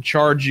 they could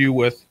charge you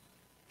with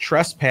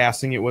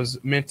trespassing. It was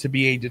meant to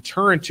be a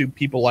deterrent to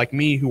people like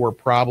me who were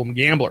problem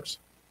gamblers.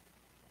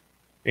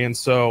 And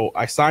so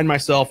I signed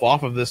myself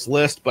off of this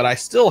list, but I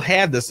still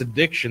had this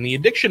addiction. The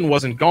addiction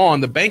wasn't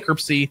gone. The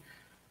bankruptcy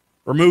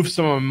removed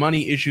some of my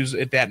money issues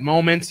at that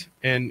moment,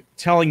 and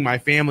telling my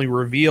family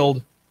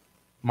revealed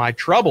my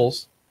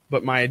troubles,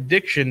 but my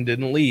addiction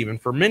didn't leave. And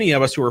for many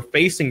of us who are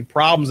facing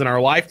problems in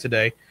our life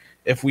today,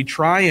 if we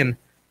try and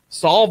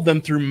solve them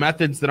through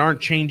methods that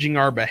aren't changing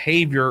our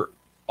behavior,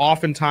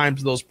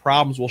 oftentimes those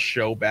problems will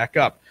show back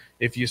up.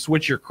 If you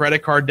switch your credit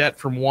card debt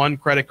from one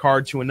credit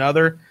card to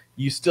another,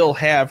 you still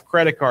have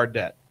credit card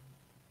debt.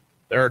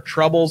 There are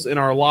troubles in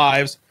our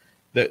lives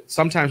that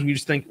sometimes we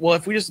just think, well,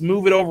 if we just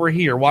move it over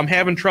here, well, I'm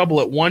having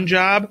trouble at one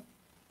job,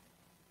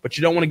 but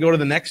you don't want to go to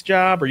the next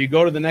job, or you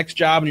go to the next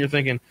job and you're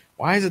thinking,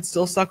 why is it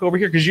still stuck over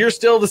here? Because you're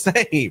still the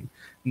same.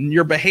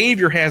 Your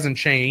behavior hasn't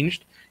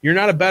changed. You're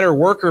not a better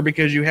worker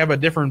because you have a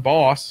different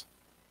boss.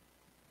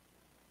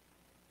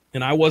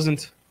 And I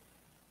wasn't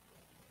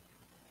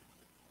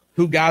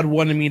who God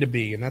wanted me to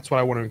be. And that's what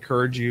I want to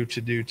encourage you to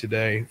do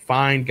today.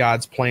 Find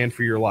God's plan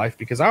for your life,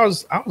 because I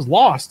was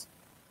lost.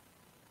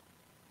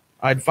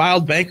 I'd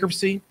filed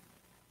bankruptcy.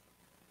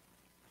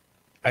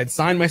 I'd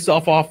signed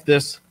myself off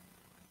this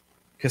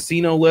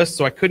casino list,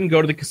 so I couldn't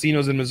go to the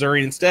casinos in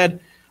Missouri. Instead,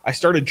 I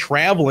started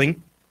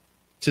traveling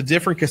to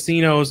different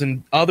casinos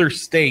in other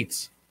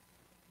states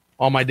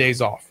on my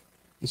days off.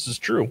 This is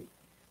true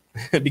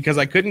because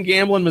I couldn't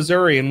gamble in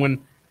Missouri. And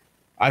when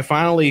I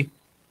finally,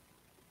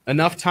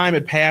 enough time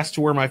had passed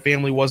to where my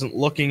family wasn't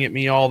looking at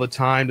me all the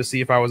time to see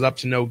if I was up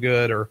to no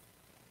good, or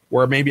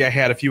where maybe I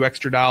had a few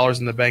extra dollars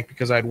in the bank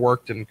because I'd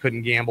worked and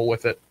couldn't gamble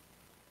with it.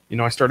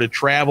 I started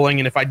traveling,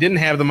 and if I didn't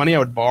have the money, I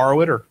would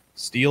borrow it or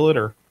steal it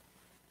or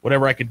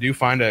whatever I could do,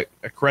 find a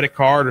credit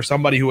card or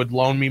somebody who would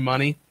loan me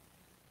money.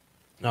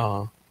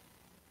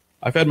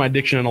 I've had my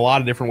addiction in a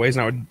lot of different ways,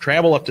 and I would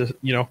travel up to,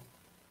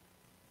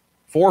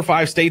 4 or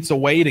 5 states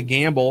away to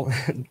gamble,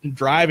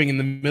 driving in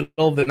the middle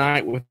of the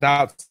night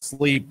without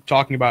sleep,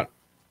 talking about,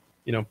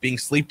 being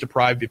sleep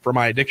deprived for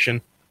my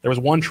addiction. There was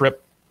one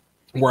trip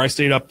where I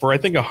stayed up for, I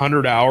think,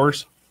 100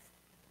 hours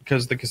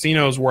because the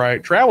casinos where I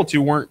traveled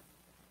to weren't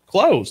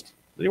closed.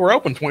 They were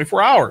open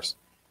 24 hours.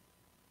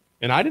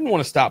 And I didn't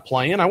want to stop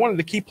playing. I wanted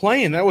to keep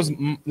playing. It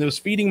was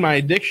feeding my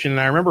addiction. And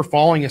I remember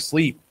falling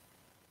asleep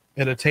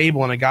at a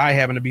table, and a guy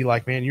happened to be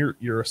like, man,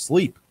 you're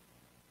asleep.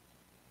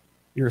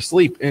 You're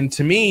asleep. And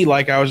to me,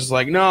 I was just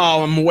like, no,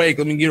 I'm awake.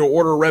 Let me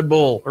order a Red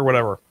Bull or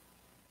whatever.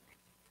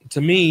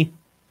 To me,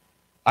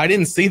 I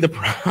didn't see the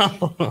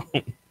problem.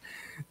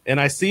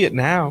 And I see it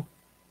now.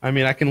 I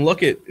mean, I can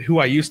look at who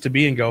I used to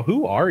be and go,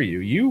 who are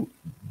you?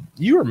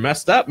 You are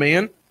messed up,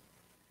 man.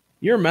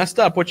 You're messed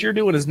up. What you're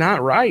doing is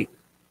not right.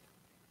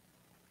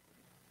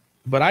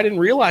 But I didn't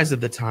realize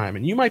at the time.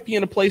 And you might be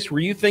in a place where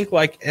you think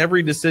like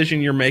every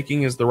decision you're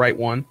making is the right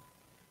one,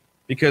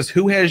 because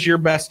who has your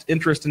best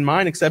interest in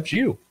mind except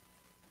you?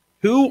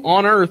 Who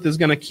on earth is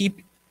going to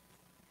keep,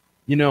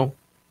 the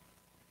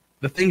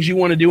things you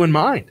want to do in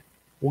mind?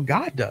 Well,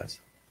 God does.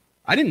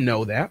 I didn't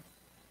know that.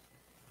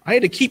 I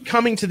had to keep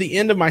coming to the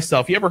end of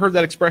myself. You ever heard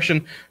that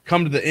expression,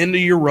 come to the end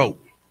of your rope,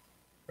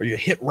 or you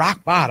hit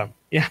rock bottom?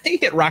 Yeah, I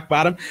hit rock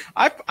bottom.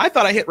 I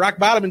thought I hit rock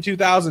bottom in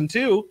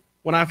 2002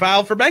 when I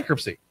filed for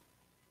bankruptcy.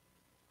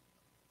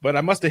 But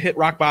I must have hit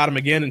rock bottom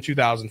again in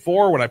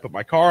 2004 when I put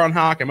my car on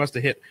hock. I must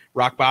have hit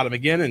rock bottom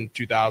again in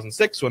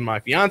 2006 when my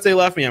fiance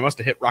left me. I must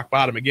have hit rock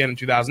bottom again in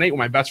 2008 when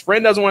my best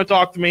friend doesn't want to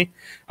talk to me.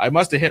 I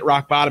must have hit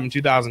rock bottom in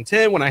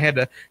 2010 when I had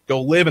to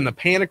go live in the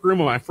panic room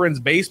of my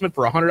friend's basement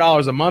for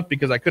 $100 a month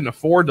because I couldn't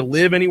afford to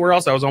live anywhere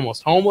else. I was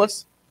almost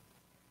homeless.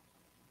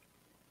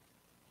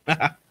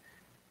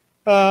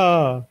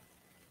 Oh,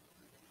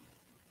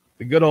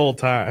 the good old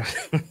times.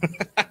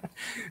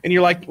 And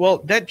you're like,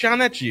 well, John,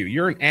 that's you.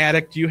 You're an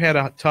addict. You had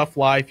a tough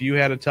life. You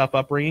had a tough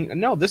upbringing.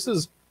 No, this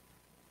is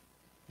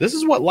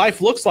what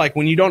life looks like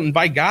when you don't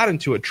invite God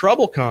into it.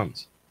 Trouble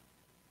comes.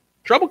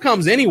 Trouble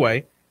comes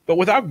anyway, but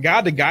without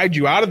God to guide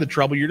you out of the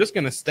trouble, you're just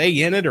going to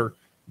stay in it or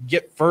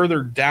get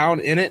further down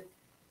in it.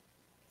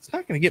 It's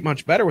not going to get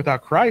much better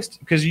without Christ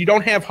because you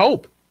don't have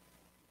hope.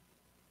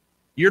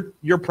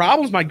 Your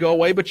problems might go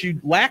away, but you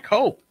lack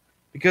hope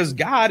because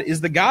God is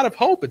the God of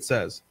hope, it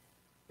says.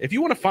 If you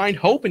want to find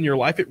hope in your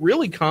life, it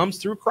really comes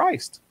through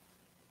Christ.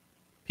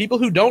 People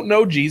who don't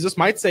know Jesus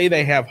might say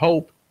they have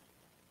hope,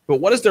 but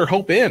what is their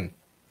hope in?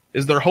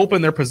 Is their hope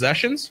in their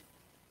possessions?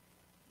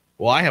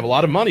 Well, I have a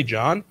lot of money,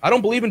 John. I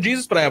don't believe in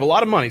Jesus, but I have a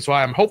lot of money, so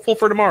I am hopeful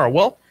for tomorrow.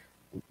 Well,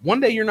 one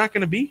day you're not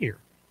going to be here.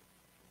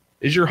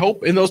 Is your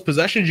hope in those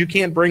possessions you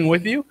can't bring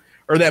with you?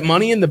 Or that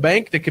money in the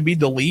bank that could be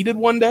deleted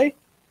one day?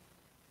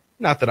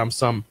 Not that I'm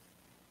some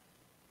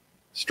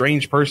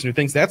strange person who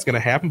thinks that's going to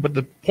happen, but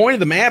the point of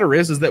the matter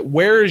is that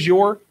where is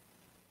your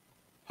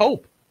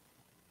hope?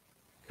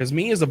 Because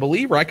me as a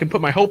believer, I can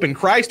put my hope in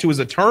Christ who is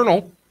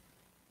eternal,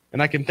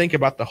 and I can think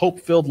about the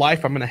hope-filled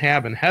life I'm going to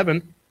have in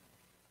heaven.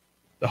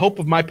 The hope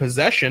of my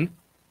possession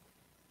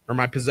or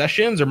my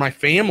possessions or my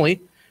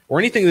family or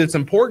anything that's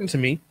important to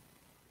me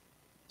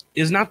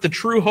is not the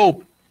true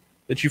hope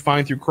that you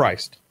find through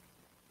Christ.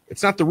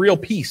 It's not the real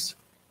peace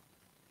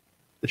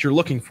that you're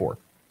looking for.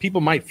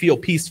 People might feel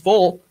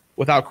peaceful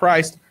without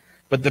Christ,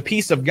 but the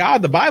peace of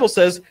God, the Bible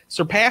says,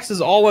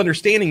 surpasses all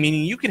understanding,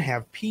 meaning you can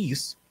have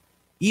peace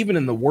even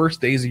in the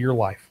worst days of your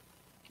life,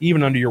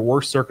 even under your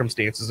worst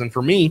circumstances. And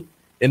for me,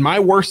 in my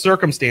worst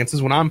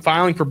circumstances, when I'm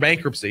filing for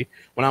bankruptcy,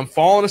 when I'm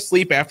falling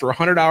asleep after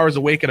 100 hours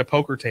awake at a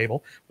poker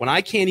table, when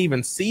I can't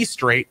even see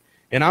straight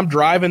and I'm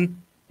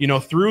driving,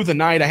 through the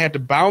night, I had to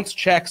bounce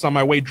checks on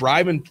my way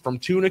driving from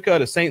Tunica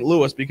to St.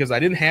 Louis because I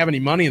didn't have any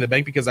money in the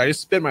bank because I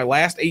just spent my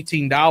last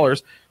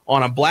 $18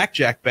 on a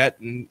blackjack bet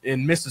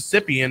in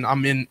Mississippi, and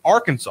I'm in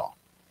Arkansas,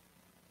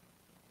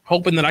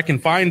 hoping that I can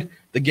find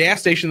the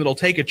gas station that'll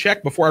take a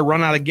check before I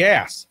run out of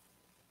gas.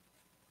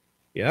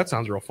 Yeah, that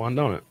sounds real fun,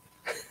 don't it?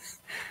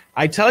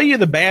 I tell you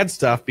the bad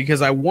stuff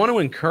because I want to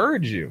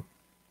encourage you.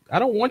 I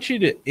don't want you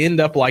to end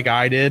up like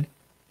I did.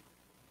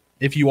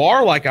 If you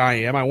are like I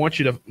am, I want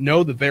you to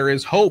know that there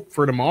is hope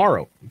for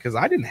tomorrow because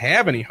I didn't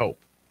have any hope.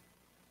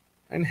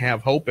 I didn't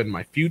have hope in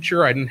my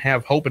future. I didn't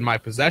have hope in my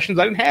possessions.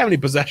 I didn't have any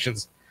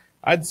possessions.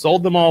 I'd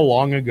sold them all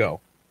long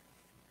ago.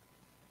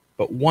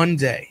 But one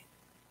day,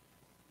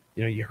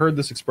 you heard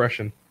this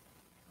expression,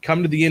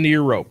 come to the end of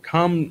your rope.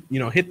 Come,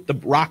 hit the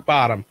rock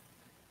bottom.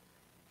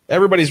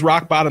 Everybody's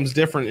rock bottom's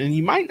different, and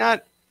you might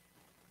not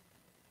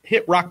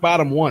hit rock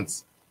bottom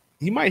once.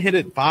 You might hit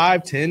it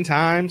 5, 10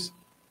 times.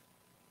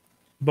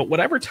 But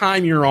whatever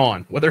time you're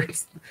on, whether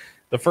it's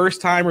the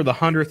first time or the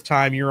 100th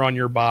time you're on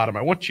your bottom,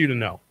 I want you to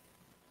know,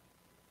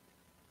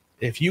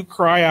 if you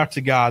cry out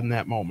to God in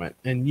that moment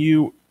and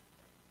you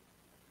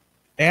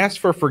ask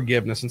for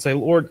forgiveness and say,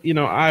 Lord,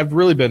 I've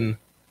really been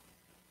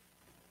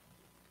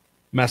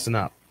messing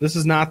up. This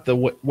is not the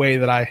way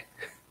that I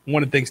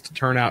wanted things to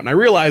turn out. And I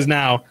realize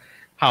now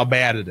how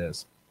bad it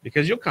is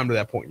because you'll come to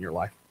that point in your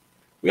life.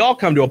 We all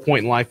come to a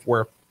point in life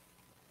where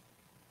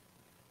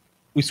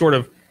we sort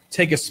of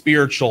take a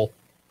spiritual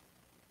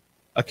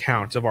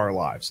account of our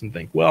lives and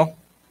think, well,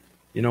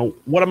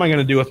 what am I going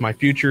to do with my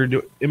future?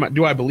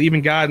 Do I believe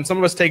in God? And some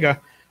of us take a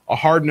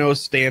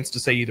hard-nosed stance to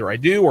say either I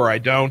do or I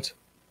don't.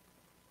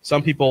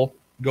 Some people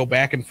go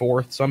back and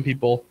forth. Some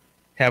people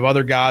have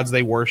other gods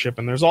they worship.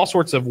 And there's all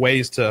sorts of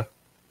ways to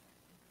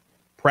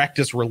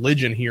practice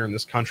religion here in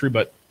this country.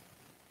 But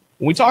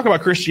when we talk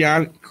about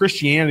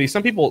Christianity,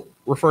 some people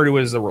refer to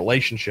it as a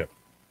relationship.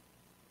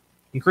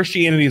 And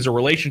Christianity is a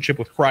relationship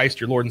with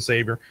Christ, your Lord and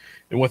Savior,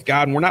 and with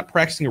God. And we're not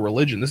practicing a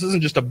religion. This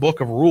isn't just a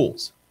book of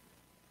rules.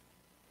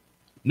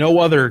 No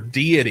other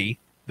deity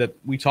that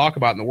we talk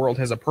about in the world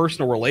has a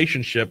personal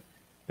relationship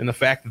in the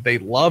fact that they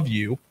love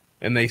you,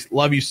 and they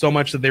love you so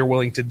much that they're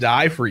willing to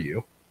die for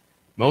you.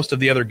 Most of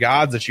the other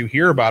gods that you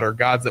hear about are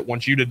gods that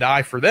want you to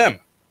die for them.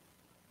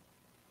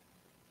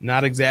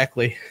 Not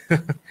exactly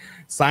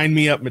sign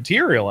me up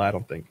material, I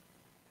don't think.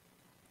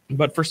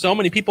 But for so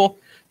many people,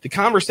 the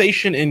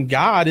conversation in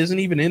God isn't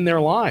even in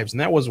their lives. And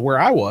that was where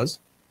I was.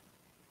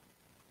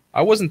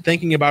 I wasn't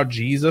thinking about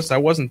Jesus. I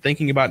wasn't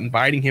thinking about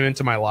inviting him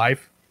into my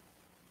life.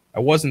 I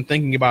wasn't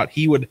thinking about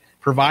he would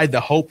provide the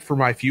hope for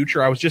my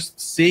future. I was just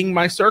seeing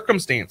my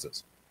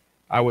circumstances.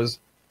 I was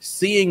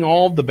seeing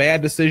all the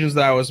bad decisions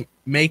that I was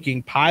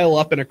making pile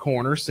up in a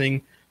corner,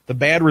 seeing the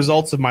bad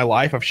results of my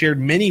life. I've shared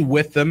many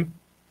with them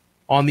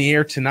on the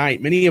air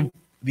tonight. Many of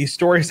these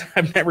stories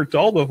I've never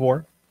told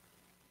before.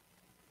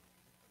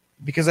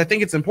 because I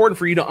think it's important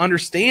for you to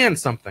understand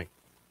something.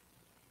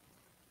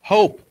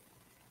 Hope.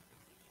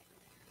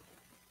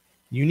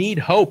 You need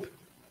hope.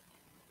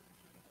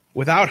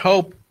 Without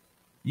hope,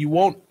 you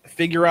won't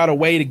figure out a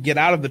way to get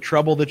out of the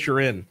trouble that you're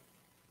in.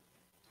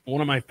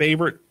 One of my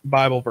favorite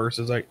Bible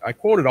verses, I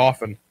quote it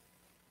often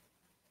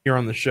here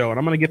on the show, and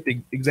I'm going to get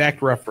the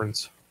exact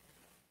reference.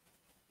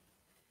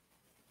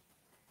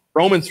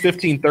 Romans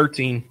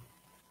 15:13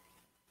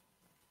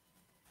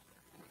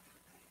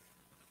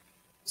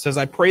 says,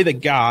 I pray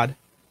that God,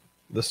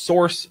 the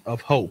source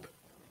of hope,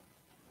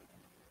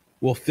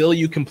 will fill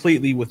you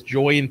completely with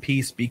joy and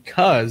peace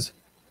because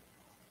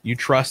you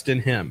trust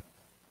in him.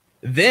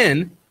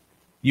 Then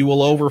you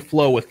will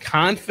overflow with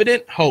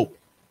confident hope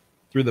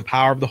through the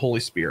power of the Holy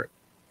Spirit.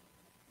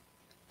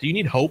 Do you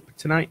need hope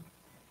tonight?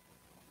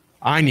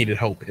 I needed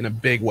hope in a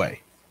big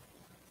way.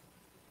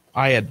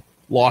 I had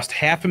lost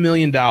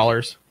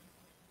 $500,000.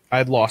 I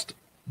had lost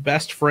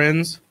best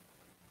friends.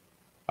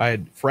 I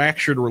had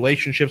fractured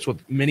relationships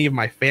with many of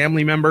my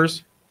family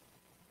members.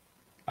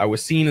 I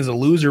was seen as a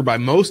loser by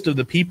most of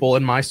the people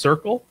in my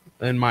circle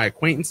and my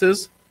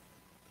acquaintances.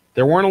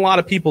 There weren't a lot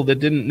of people that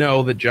didn't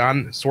know that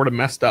John sort of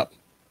messed up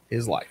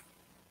his life.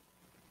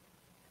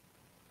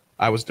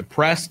 I was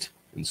depressed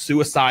and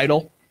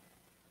suicidal.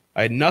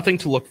 I had nothing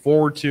to look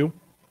forward to.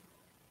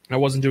 I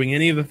wasn't doing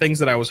any of the things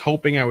that I was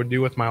hoping I would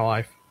do with my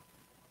life.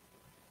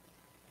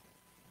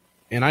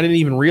 And I didn't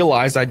even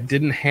realize I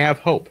didn't have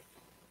hope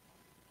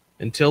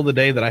until the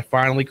day that I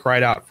finally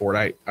cried out for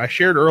it. I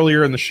shared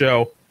earlier in the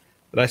show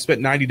that I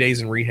spent 90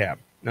 days in rehab.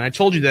 And I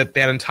told you that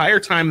entire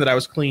time that I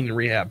was clean in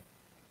rehab,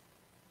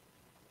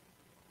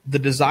 the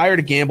desire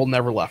to gamble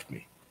never left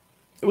me.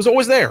 It was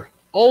always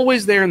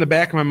there in the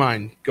back of my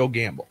mind. Go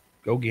gamble,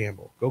 go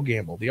gamble, go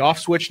gamble. The off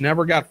switch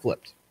never got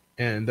flipped.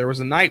 And there was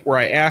a night where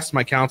I asked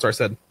my counselor, I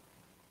said,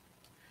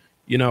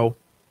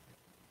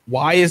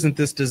 why isn't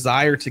this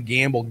desire to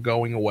gamble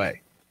going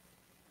away?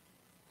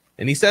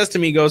 And he says to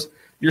me, he goes,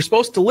 you're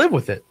supposed to live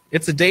with it.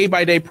 It's a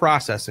day-by-day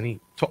process. And he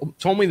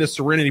told me the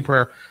serenity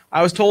prayer.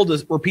 I was told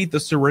to repeat the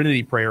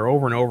serenity prayer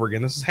over and over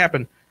again. This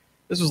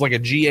was like a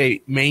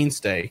GA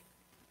mainstay.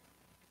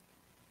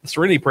 The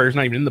serenity prayer is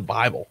not even in the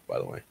Bible, by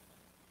the way.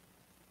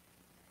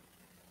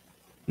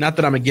 Not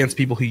that I'm against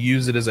people who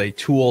use it as a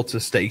tool to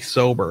stay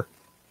sober,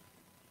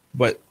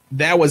 but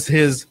that was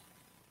his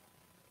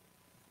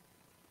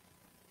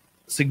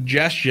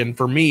suggestion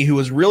for me, who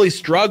was really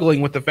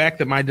struggling with the fact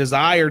that my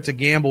desire to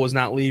gamble was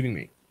not leaving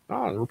me.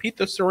 Repeat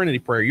the serenity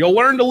prayer. You'll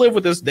learn to live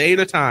with this day at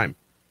a time.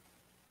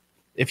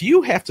 If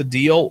you have to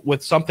deal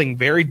with something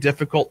very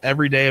difficult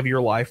every day of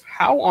your life,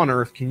 how on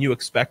earth can you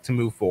expect to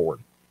move forward?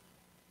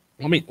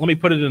 Let me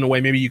put it in a way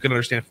maybe you can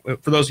understand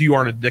for those of you who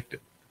aren't addicted.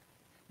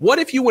 What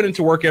if you went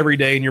into work every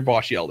day and your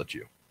boss yelled at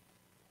you?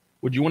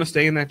 Would you want to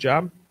stay in that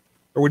job,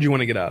 or would you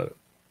want to get out of it?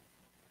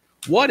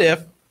 What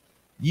if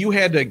you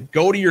had to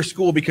go to your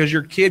school because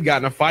your kid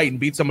got in a fight and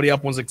beat somebody up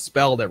and was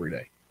expelled every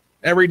day?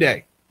 Every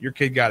day, your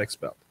kid got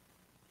expelled.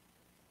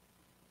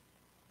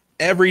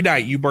 Every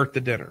night, you burnt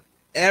the dinner.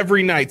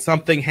 Every night,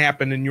 something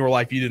happened in your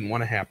life you didn't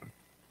want to happen.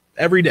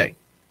 Every day.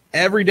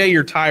 Every day,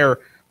 your tire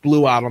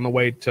blew out on the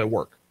way to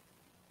work.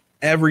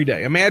 Every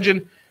day.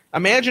 Imagine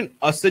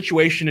a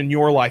situation in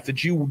your life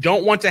that you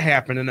don't want to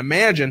happen, and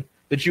imagine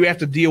that you have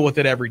to deal with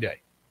it every day.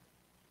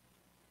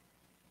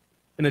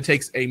 And it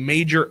takes a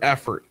major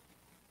effort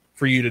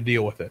for you to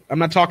deal with it. I'm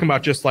not talking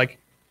about just like,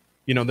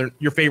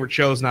 your favorite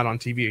show's not on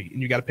TV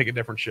and you got to pick a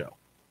different show.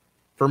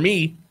 For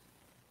me,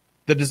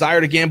 the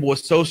desire to gamble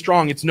was so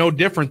strong, it's no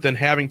different than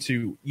having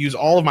to use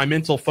all of my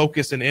mental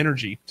focus and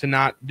energy to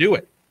not do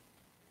it.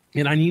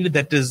 And I needed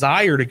that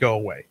desire to go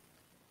away.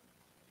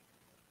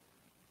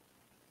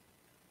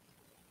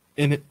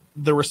 And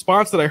the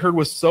response that I heard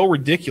was so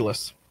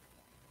ridiculous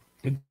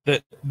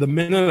that the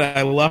minute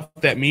I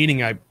left that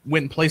meeting, I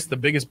went and placed the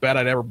biggest bet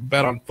I'd ever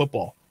bet on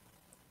football.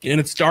 And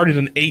it started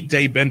an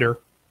 8-day bender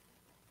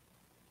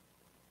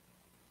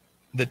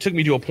that took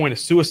me to a point of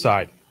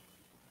suicide.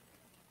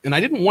 And I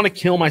didn't want to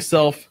kill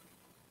myself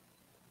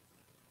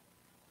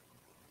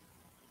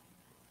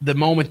the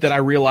moment that I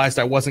realized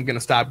I wasn't going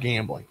to stop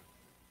gambling.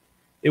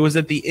 It was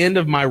at the end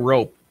of my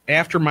rope,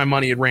 after my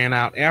money had ran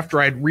out, after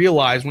I'd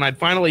realized, when I'd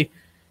finally,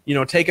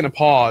 taken a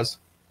pause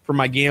from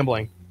my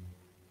gambling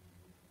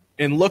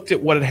and looked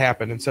at what had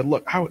happened and said,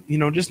 look,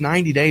 just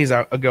 90 days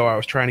ago, I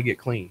was trying to get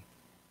clean.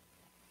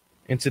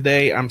 And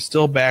today I'm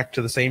still back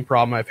to the same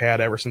problem I've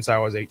had ever since I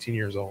was 18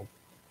 years old.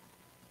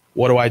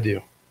 What do I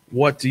do?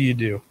 What do you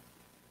do?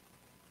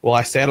 Well,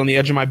 I sat on the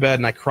edge of my bed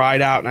and I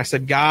cried out and I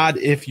said, God,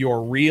 if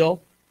you're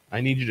real,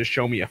 I need you to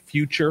show me a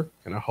future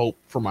and a hope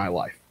for my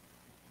life,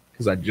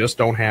 because I just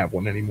don't have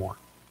one anymore.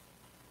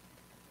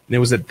 And it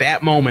was at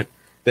that moment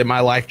that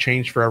my life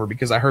changed forever,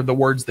 because I heard the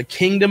words, the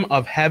kingdom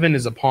of heaven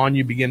is upon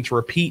you, begin to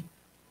repeat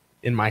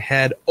in my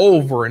head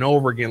over and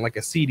over again like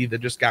a CD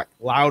that just got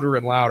louder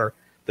and louder.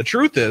 The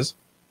truth is,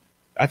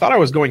 I thought I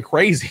was going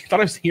crazy. I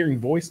thought I was hearing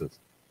voices.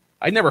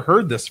 I'd never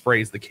heard this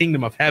phrase, the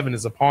kingdom of heaven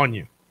is upon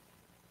you.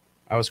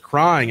 I was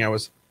crying. I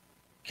was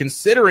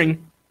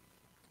considering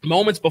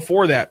moments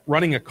before that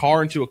running a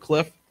car into a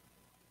cliff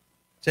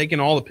taking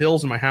all the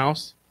pills in my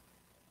house.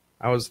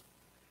 I was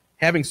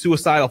having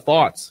suicidal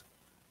thoughts.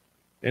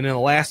 And in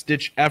a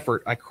last-ditch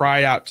effort, I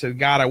cried out to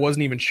God I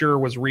wasn't even sure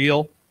was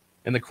real,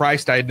 and the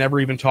Christ I had never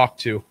even talked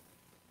to.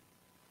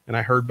 And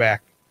I heard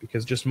back,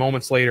 because just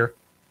moments later,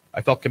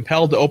 I felt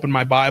compelled to open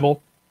my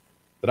Bible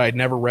that I had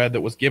never read,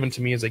 that was given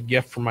to me as a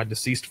gift from my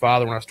deceased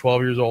father when I was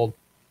 12 years old.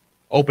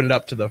 Open it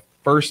up to the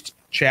first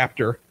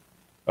chapter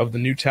of the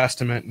New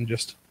Testament, and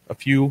just a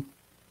few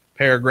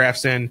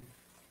paragraphs in,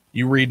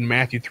 you read in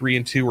Matthew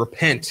 3:2,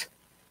 repent,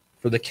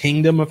 for the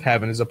kingdom of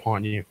heaven is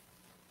upon you.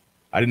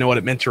 I didn't know what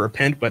it meant to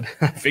repent, but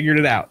I figured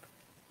it out.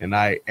 And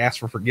I asked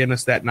for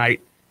forgiveness that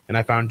night, and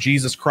I found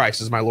Jesus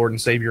Christ as my Lord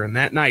and Savior. And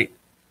that night,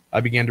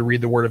 I began to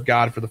read the Word of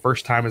God for the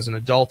first time as an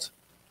adult.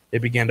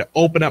 It began to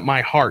open up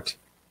my heart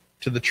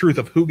to the truth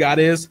of who God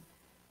is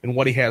and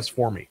what He has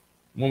for me.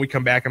 When we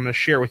come back, I'm going to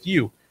share with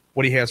you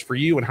what He has for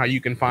you and how you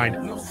can find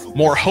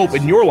more hope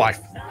in your life.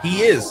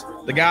 He is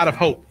the God of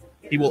hope.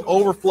 He will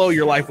overflow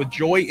your life with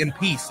joy and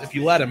peace if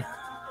you let Him.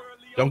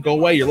 Don't go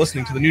away. You're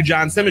listening to the New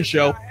John Simmons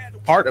Show,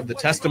 part of the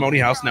Testimony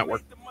House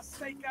Network.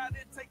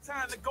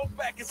 To go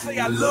back and say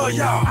I love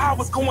y'all. I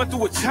was going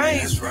through a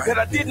change that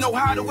I didn't know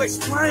how to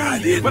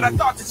explain, but I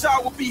thought that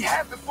y'all would be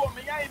happy for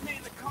me. I ain't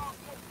mean to call.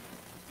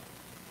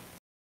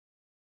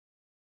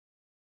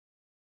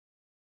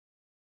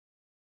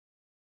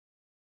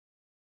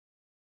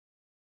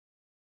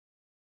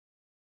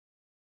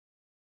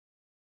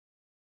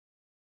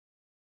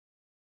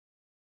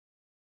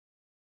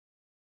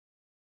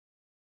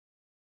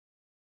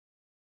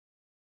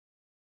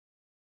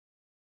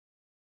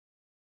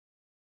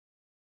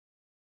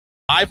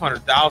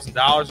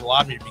 $500,000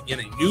 allowed me to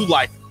begin a new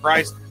life in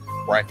Christ,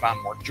 where I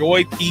found more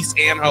joy, peace,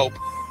 and hope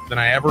than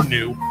I ever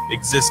knew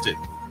existed.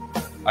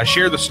 I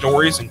share the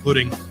stories,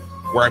 including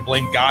where I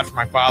blamed God for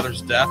my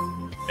father's death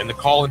and the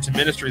call into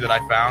ministry that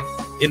I found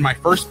in my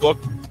first book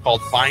called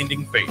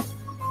Finding Faith.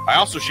 I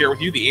also share with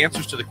you the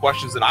answers to the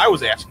questions that I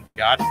was asking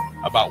God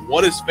about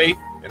what is faith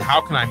and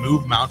how can I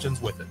move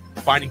mountains with it.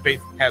 Finding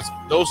Faith has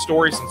those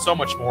stories and so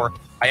much more.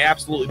 I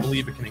absolutely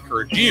believe it can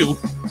encourage you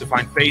to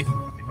find faith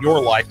in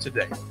your life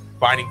today.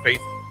 Finding Faith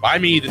by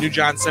me, the new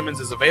John Simmons,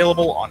 is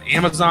available on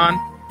Amazon,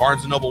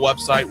 Barnes & Noble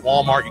website,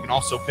 Walmart. You can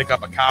also pick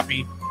up a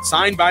copy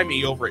signed by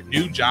me over at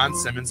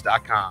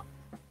newjohnsimmons.com.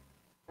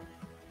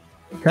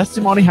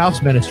 Testimony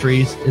House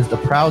Ministries is the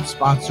proud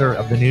sponsor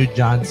of the new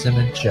John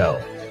Simmons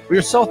Show. We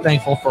are so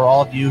thankful for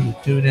all of you who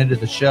tune into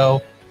the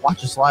show,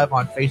 watch us live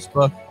on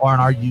Facebook or on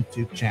our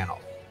YouTube channel.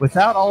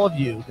 Without all of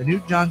you, the new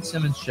John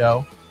Simmons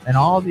Show and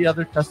all the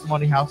other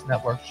Testimony House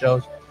Network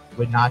shows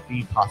would not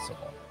be possible.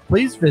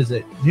 Please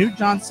visit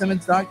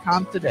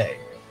newjohnsimmons.com today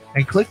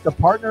and click the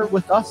Partner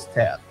with Us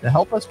tab to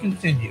help us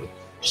continue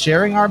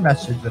sharing our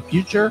message of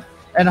future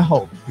and a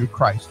hope through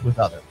Christ with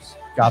others.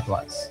 God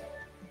bless.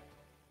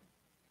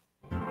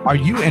 Are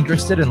you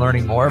interested in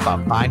learning more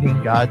about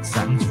finding God's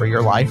sentence for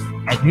your life?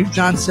 At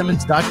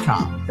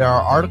newjohnsimmons.com, there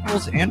are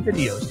articles and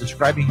videos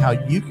describing how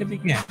you can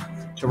begin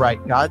to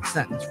write God's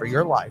sentence for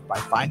your life by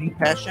finding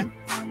passion,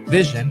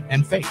 vision,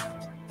 and faith.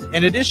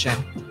 In addition,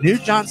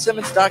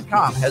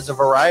 newjohnsimmons.com has a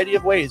variety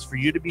of ways for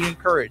you to be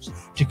encouraged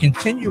to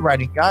continue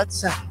writing God's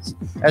sentence.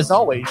 As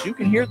always, you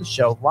can hear the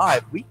show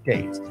live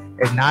weekdays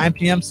at 9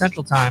 p.m.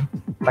 Central Time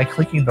by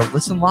clicking the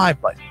Listen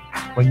Live button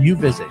when you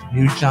visit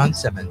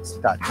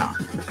newjohnsimmons.com.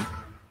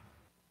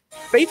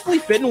 Faithfully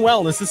Fit and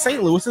Wellness is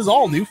St. Louis's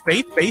all-new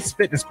faith-based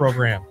fitness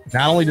program.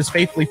 Not only does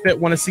Faithfully Fit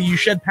want to see you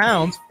shed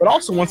pounds, but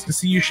also wants to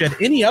see you shed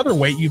any other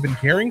weight you've been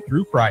carrying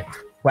through Christ.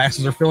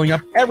 Classes are filling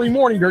up every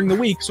morning during the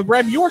week, so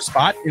grab your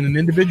spot in an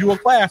individual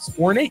class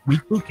or an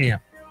 8-week boot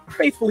camp.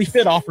 Faithfully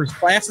Fit offers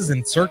classes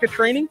in circuit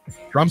training,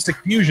 drumstick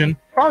fusion,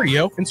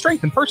 cardio, and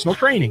strength and personal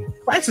training.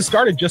 Classes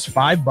start at just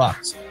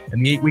 $5,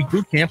 and the 8-week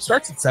boot camp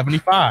starts at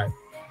 $75.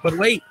 But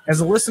wait,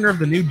 as a listener of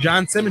the new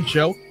John Simmons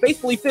Show,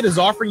 Faithfully Fit is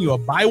offering you a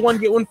buy one,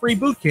 get one free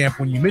boot camp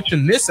when you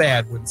mention this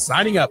ad when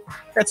signing up.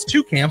 That's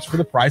 2 camps for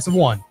the price of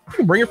 1. You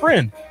can bring a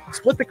friend,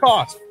 split the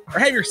cost, or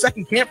have your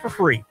second camp for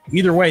free.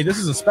 Either way, this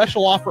is a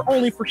special offer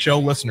only for show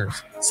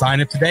listeners. Sign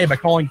up today by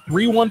calling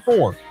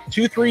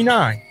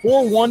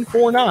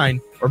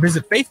 314-239-4149 or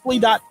visit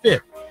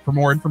faithfully.fit for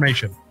more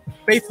information.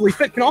 Faithfully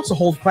Fit can also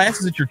hold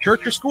classes at your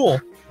church or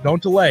school.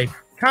 Don't delay.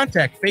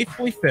 Contact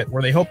Faithfully Fit,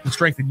 where they hope to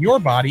strengthen your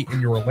body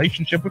and your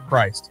relationship with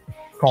Christ.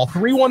 Call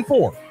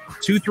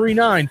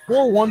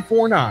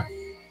 314-239-4149.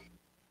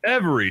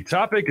 Every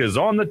topic is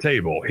on the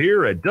table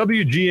here at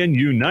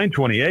WGNU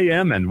 920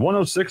 AM and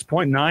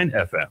 106.9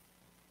 FM.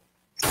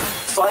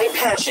 Find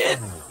passion,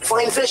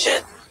 find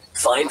vision,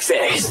 find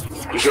faith.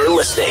 You're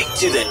listening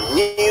to the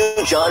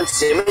new John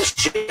Simmons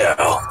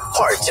Show,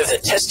 part of the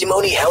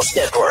Testimony House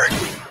Network.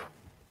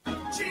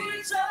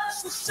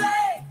 Jesus will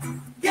say,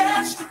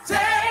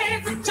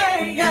 yesterday,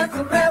 today, and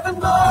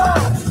forevermore.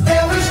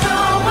 There is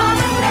no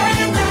other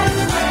name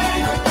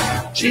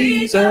that is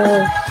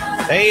Jesus.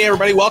 Hey,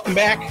 everybody, welcome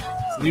back.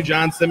 It's the new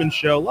John Simmons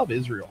Show. Love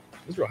Israel.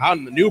 Israel, how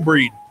in the new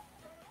breed.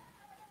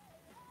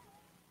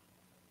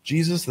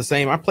 Jesus the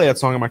same. I play that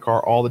song in my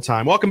car all the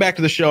time. Welcome back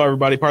to the show,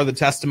 everybody. Part of the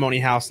Testimony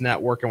House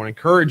Network. I want to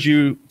encourage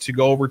you to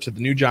go over to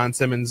the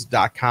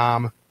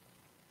newjohnsimmons.com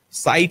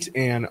site,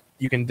 and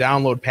you can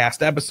download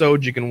past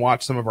episodes. You can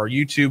watch some of our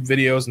YouTube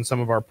videos and some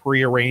of our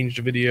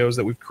prearranged videos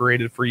that we've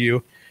created for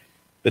you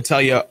that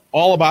tell you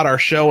all about our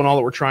show and all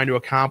that we're trying to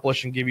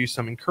accomplish, and give you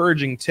some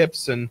encouraging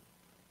tips and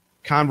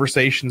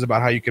conversations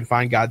about how you can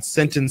find God's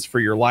sentence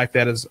for your life.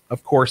 That is,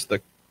 of course,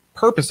 the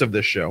purpose of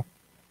this show,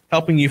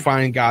 helping you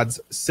find God's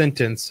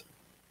sentence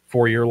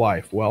for your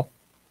life. Well,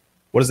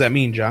 what does that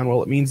mean, John?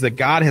 Well, it means that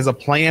God has a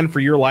plan for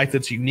your life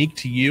that's unique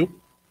to you,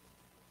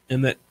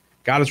 and that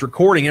God is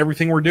recording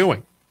everything we're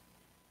doing.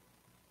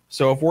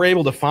 So if we're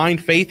able to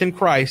find faith in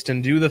Christ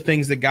and do the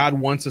things that God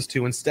wants us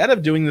to, instead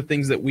of doing the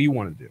things that we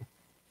want to do.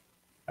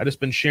 I've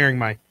just been sharing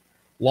my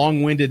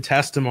long-winded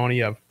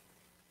testimony of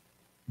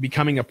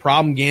becoming a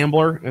problem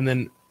gambler and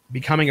then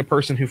becoming a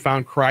person who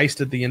found Christ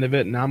at the end of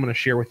it. And now I'm going to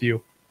share with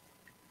you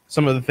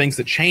some of the things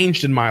that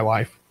changed in my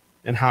life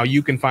and how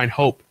you can find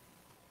hope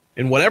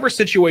in whatever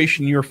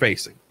situation you're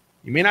facing.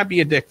 You may not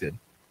be addicted.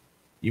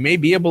 You may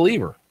be a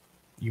believer.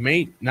 You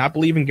may not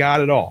believe in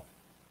God at all.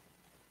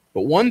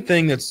 But one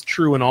thing that's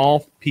true in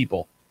all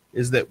people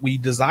is that we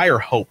desire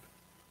hope.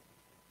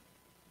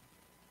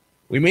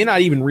 We may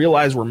not even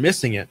realize we're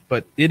missing it,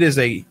 but it is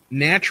a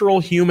natural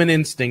human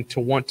instinct to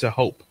want to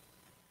hope.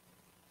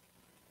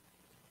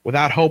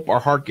 Without hope,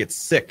 our heart gets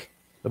sick,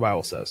 the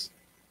Bible says.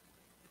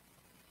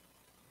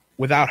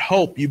 Without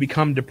hope, you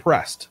become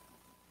depressed.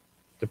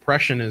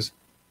 Depression is,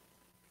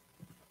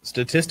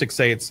 statistics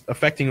say it's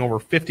affecting over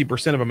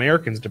 50% of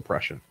Americans,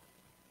 depression.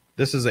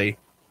 This is a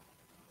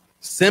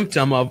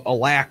symptom of a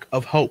lack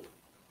of hope.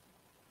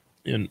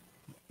 And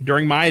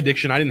during my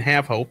addiction, I didn't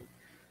have hope.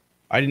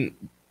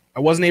 I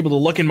wasn't able to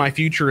look in my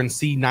future and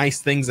see nice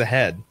things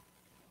ahead.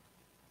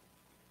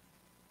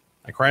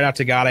 I cried out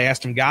to God. I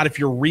asked him, God, if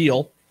you're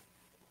real,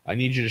 I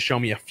need you to show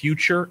me a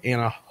future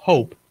and a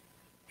hope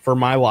for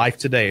my life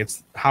today.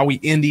 It's how we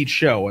end each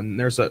show, and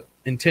there's a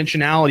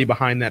intentionality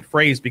behind that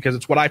phrase because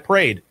it's what I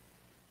prayed.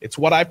 It's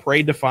what I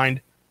prayed to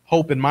find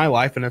hope in my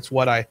life, and it's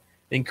what I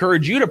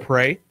encourage you to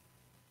pray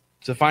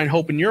to find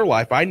hope in your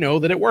life. I know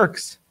that it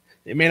works.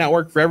 It may not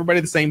work for everybody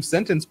the same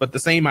sentence, but the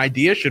same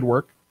idea should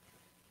work.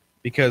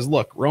 Because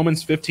look,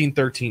 Romans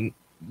 15:13,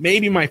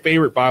 maybe my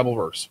favorite Bible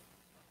verse.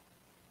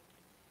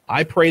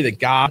 I pray that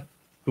God,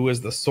 who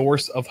is the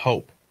source of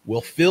hope, will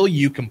fill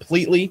you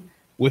completely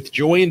with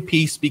joy and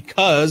peace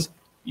because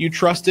you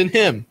trust in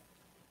him.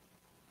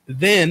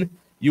 Then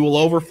you will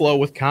overflow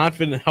with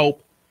confident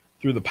hope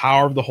through the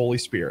power of the Holy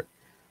Spirit.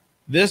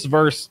 This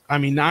verse,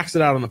 knocks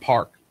it out in the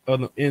park.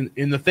 In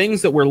the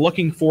things that we're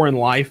looking for in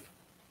life,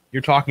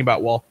 you're talking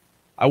about, well,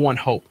 I want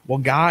hope. Well,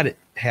 God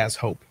has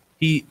hope.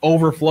 He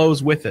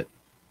overflows with it.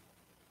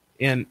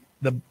 And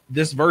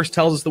this verse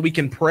tells us that we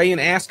can pray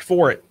and ask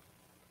for it.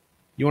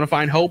 You want to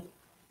find hope?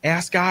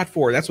 Ask God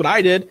for it. That's what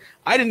I did.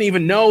 I didn't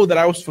even know that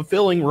I was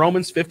fulfilling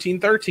Romans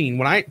 15:13.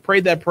 When I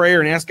prayed that prayer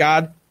and asked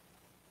God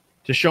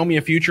to show me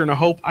a future and a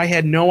hope, I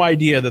had no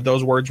idea that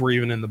those words were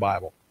even in the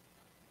Bible.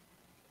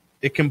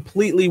 It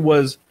completely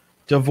was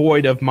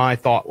devoid of my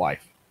thought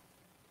life.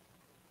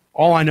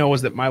 All I know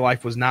is that my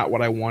life was not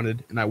what I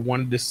wanted, and I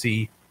wanted to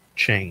see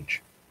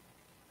change.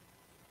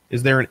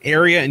 Is there an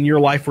area in your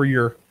life where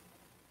you're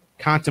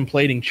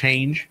contemplating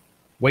change,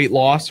 weight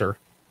loss, or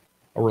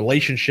a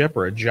relationship,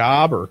 or a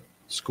job, or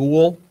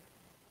school?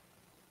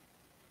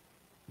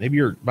 Maybe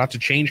you're about to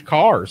change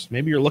cars.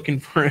 Maybe you're looking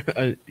for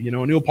a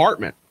new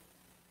apartment.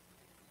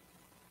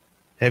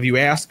 Have you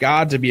asked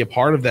God to be a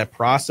part of that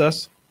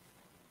process?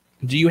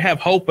 Do you have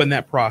hope in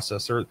that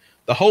process, or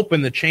the hope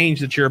in the change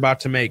that you're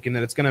about to make, and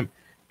that it's going to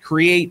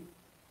create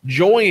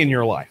joy in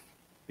your life?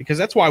 Because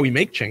that's why we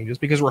make changes,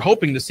 because we're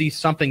hoping to see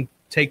something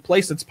take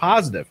place that's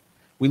positive.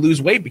 We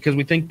lose weight because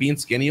we think being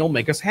skinny will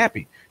make us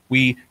happy.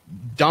 We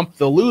dump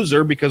the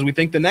loser because we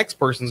think the next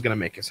person's going to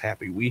make us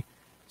happy. We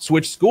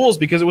switch schools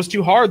because it was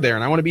too hard there,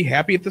 and I want to be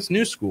happy at this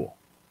new school.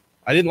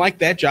 I didn't like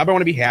that job. I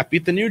want to be happy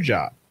at the new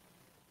job.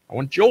 I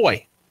want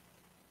joy.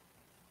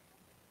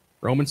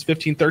 Romans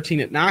 15:13,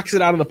 it knocks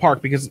it out of the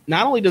park, because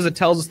not only does it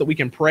tell us that we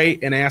can pray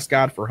and ask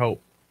God for hope,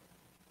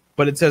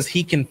 but it says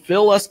he can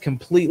fill us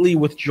completely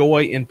with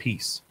joy and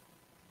peace.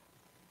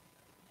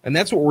 And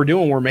that's what we're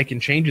doing. We're making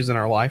changes in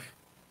our life.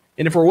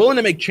 And if we're willing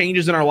to make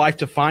changes in our life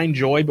to find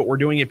joy, but we're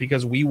doing it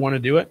because we want to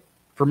do it.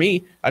 For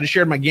me, I just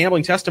shared my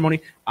gambling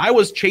testimony. I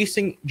was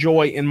chasing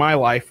joy in my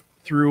life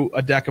through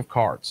a deck of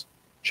cards,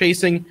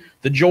 chasing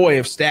the joy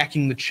of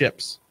stacking the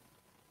chips.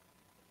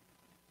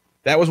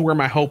 That was where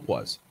my hope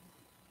was.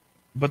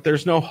 But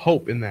there's no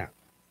hope in that.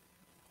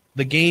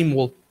 The game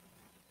will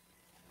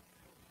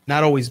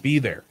not always be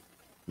there.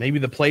 Maybe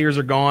the players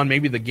are gone.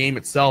 Maybe the game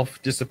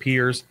itself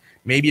disappears.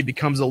 Maybe it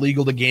becomes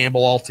illegal to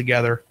gamble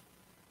altogether.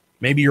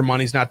 Maybe your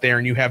money's not there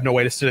and you have no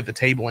way to sit at the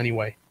table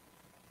anyway.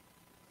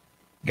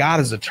 God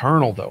is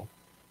eternal, though.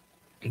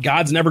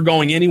 God's never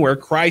going anywhere.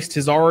 Christ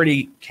has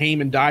already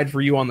came and died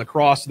for you on the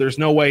cross. So there's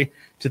no way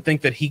to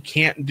think that he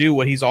can't do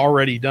what he's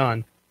already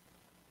done.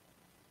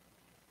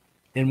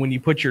 And when you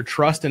put your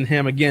trust in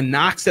him, again,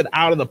 knocks it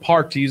out of the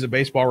park, to use a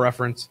baseball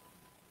reference,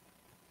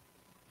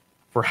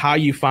 for how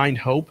you find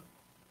hope.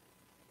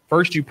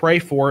 First, you pray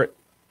for it.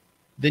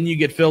 Then you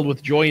get filled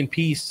with joy and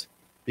peace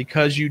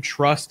because you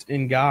trust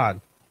in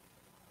God.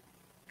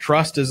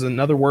 Trust is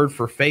another word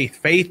for faith.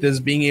 Faith is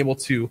being able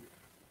to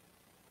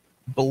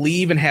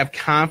believe and have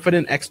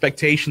confident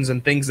expectations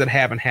in things that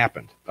haven't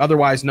happened,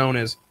 otherwise known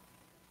as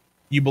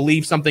you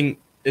believe something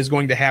is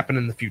going to happen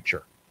in the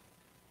future.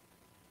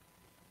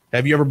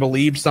 Have you ever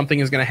believed something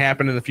is going to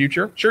happen in the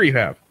future? Sure you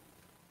have.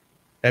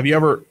 Have you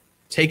ever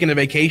taken a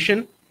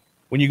vacation?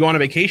 When you go on a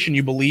vacation,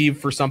 you believe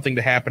for something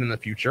to happen in the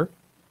future.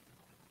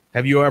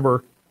 Have you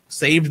ever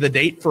saved the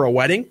date for a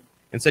wedding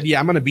and said, yeah,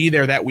 I'm going to be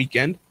there that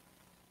weekend?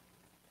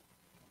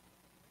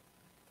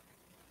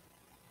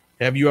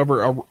 Have you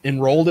ever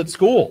enrolled at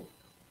school?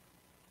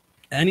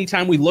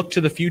 Anytime we look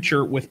to the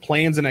future with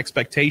plans and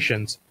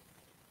expectations,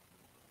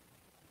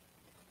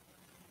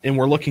 and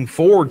we're looking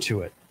forward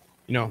to it,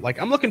 you know, like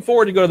I'm looking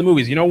forward to go to the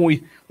movies. You know,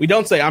 we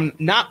don't say I'm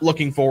not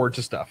looking forward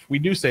to stuff. We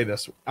do say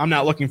this. I'm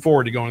not looking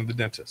forward to going to the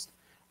dentist.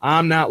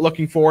 I'm not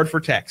looking forward for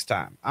tax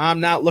time. I'm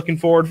not looking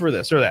forward for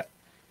this or that.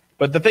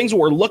 But the things that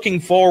we're looking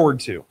forward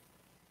to,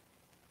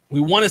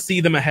 we want to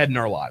see them ahead in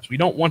our lives. We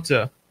don't want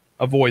to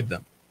avoid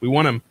them. We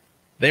want them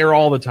there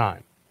all the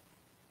time.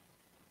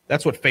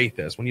 That's what faith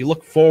is. When you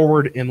look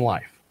forward in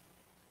life,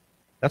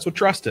 that's what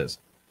trust is.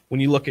 When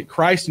you look at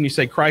Christ and you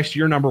say, Christ,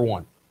 you're number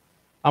one.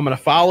 I'm going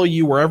to follow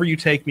you wherever you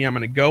take me. I'm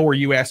going to go where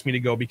you ask me to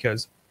go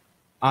because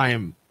I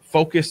am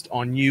focused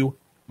on you.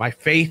 My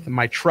faith and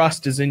my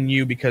trust is in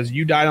you because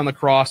you died on the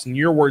cross and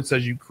your word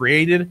says you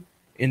created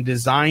and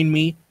designed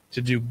me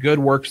to do good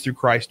works through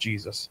Christ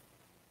Jesus.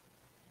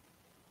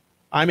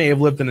 I may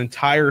have lived an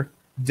entire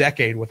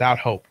decade without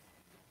hope,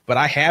 but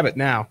I have it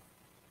now,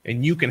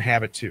 and you can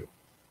have it too.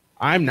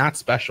 I'm not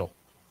special.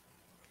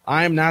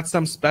 I am not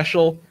some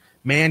special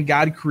man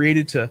God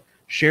created to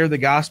share the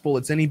gospel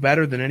that's any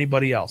better than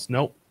anybody else.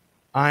 Nope.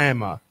 I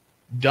am a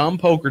dumb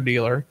poker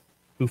dealer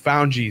who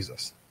found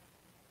Jesus.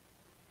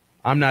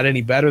 I'm not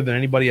any better than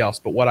anybody else,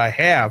 but what I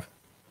have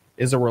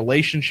is a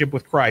relationship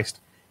with Christ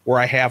where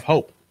I have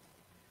hope.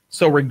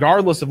 So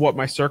regardless of what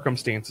my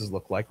circumstances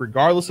look like,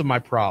 regardless of my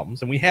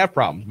problems, and we have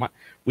problems.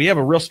 We have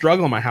a real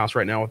struggle in my house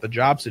right now with the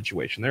job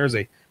situation. There is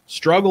a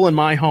struggle in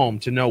my home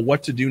to know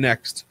what to do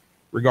next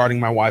regarding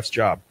my wife's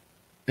job.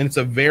 And it's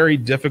a very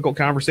difficult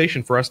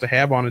conversation for us to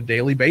have on a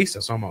daily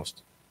basis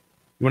almost.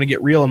 You want to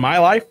get real in my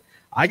life?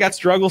 I got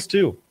struggles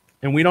too,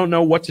 and we don't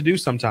know what to do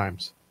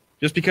sometimes.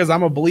 Just because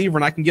I'm a believer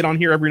and I can get on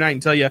here every night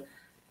and tell you,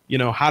 you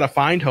know, how to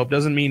find hope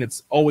doesn't mean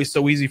it's always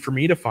so easy for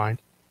me to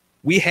find.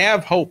 We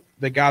have hope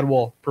that God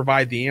will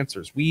provide the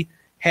answers. We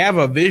have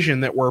a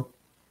vision that we're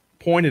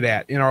pointed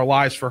at in our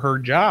lives for her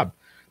job,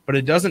 but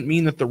it doesn't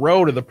mean that the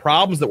road or the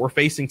problems that we're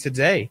facing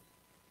today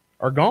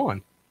are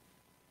gone.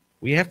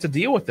 We have to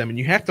deal with them, and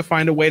you have to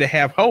find a way to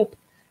have hope,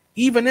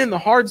 even in the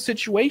hard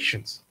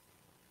situations.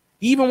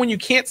 Even when you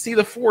can't see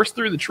the forest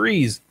through the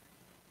trees,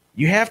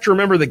 you have to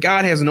remember that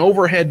God has an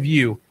overhead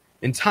view,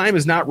 and time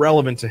is not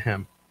relevant to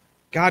him.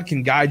 God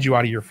can guide you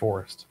out of your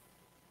forest.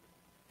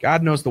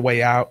 God knows the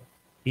way out.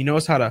 He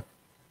knows how to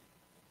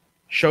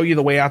show you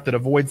the way out that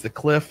avoids the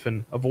cliff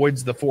and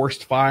avoids the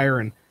forest fire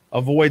and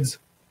avoids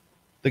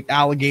the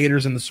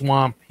alligators in the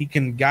swamp. He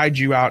can guide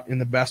you out in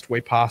the best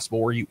way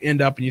possible where you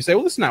end up and you say,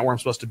 well, this is not where I'm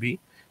supposed to be.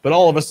 But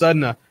all of a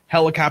sudden a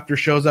helicopter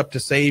shows up to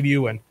save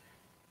you. And,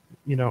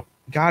 you know,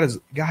 God is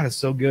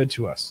so good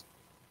to us.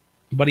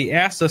 But he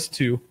asks us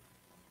to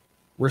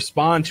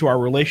respond to our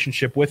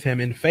relationship with him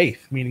in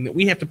faith, meaning that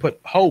we have to put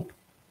hope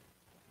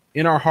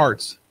in our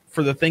hearts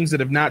for the things that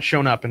have not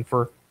shown up, and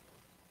for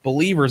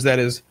believers, that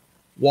is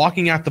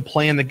walking out the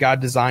plan that God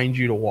designed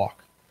you to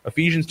walk.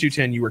 Ephesians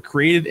 2:10, you were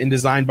created and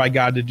designed by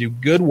God to do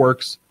good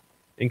works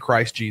in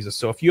Christ Jesus.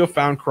 So if you have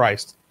found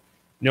Christ,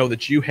 know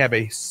that you have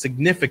a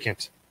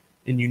significant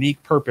and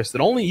unique purpose that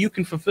only you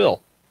can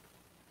fulfill.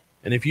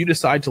 And if you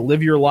decide to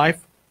live your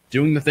life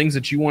doing the things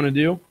that you want to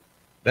do,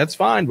 that's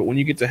fine. But when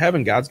you get to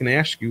heaven, God's going to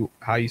ask you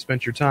how you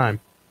spent your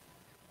time.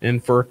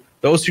 And for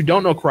those who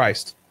don't know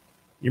Christ,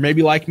 you may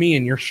be like me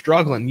and you're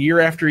struggling year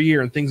after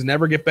year and things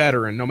never get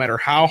better. And no matter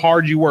how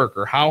hard you work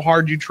or how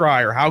hard you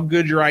try or how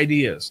good your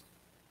idea is,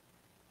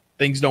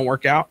 things don't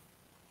work out.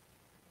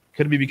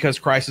 Could it be because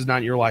Christ is not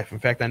in your life? In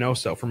fact, I know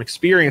so. From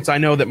experience, I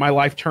know that my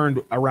life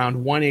turned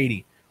around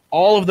 180.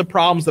 All of the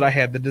problems that I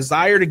had, the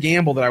desire to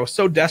gamble that I was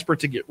so desperate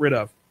to get rid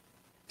of,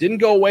 didn't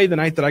go away the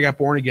night that I got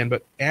born again.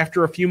 But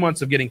after a few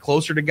months of getting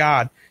closer to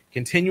God,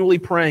 continually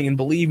praying and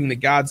believing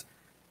that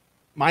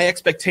my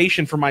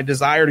expectation for my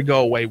desire to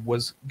go away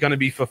was going to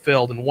be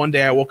fulfilled. And one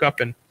day I woke up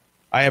and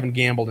I haven't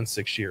gambled in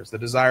 6 years. The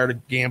desire to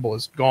gamble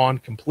is gone,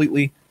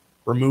 completely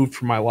removed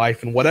from my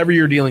life. And whatever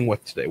you're dealing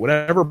with today,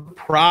 whatever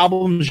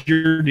problems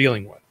you're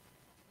dealing with,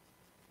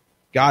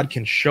 God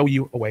can show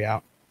you a way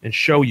out and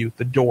show you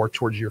the door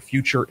towards your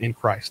future in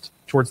Christ,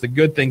 towards the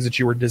good things that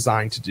you were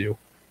designed to do.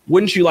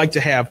 Wouldn't you like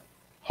to have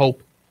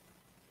hope?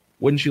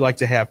 Wouldn't you like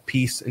to have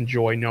peace and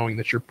joy knowing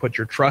that you put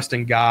your trust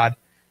in God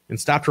and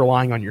stopped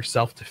relying on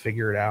yourself to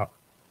figure it out?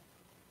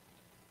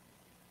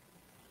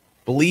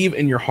 believe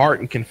in your heart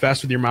and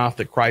confess with your mouth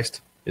that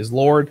Christ is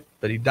Lord,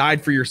 that he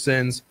died for your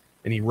sins,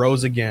 and he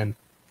rose again.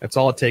 That's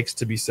all it takes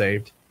to be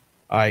saved.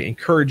 I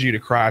encourage you to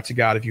cry out to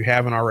God if you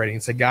haven't already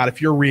and say, God,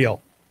 if you're real,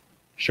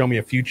 show me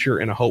a future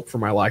and a hope for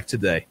my life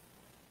today.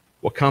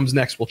 What comes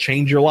next will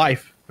change your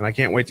life, and I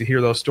can't wait to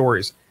hear those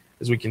stories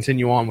as we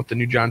continue on with the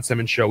new John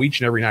Simmons Show each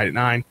and every night at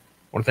 9. I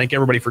want to thank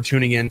everybody for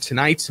tuning in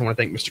tonight. I want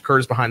to thank Mr.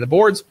 Curtis behind the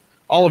boards,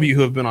 all of you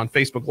who have been on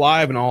Facebook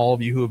Live, and all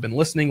of you who have been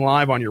listening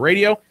live on your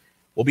radio.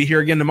 We'll be here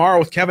again tomorrow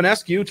with Kevin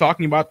Eskew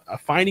talking about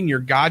finding your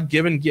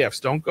God-given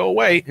gifts. Don't go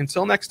away.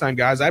 Until next time,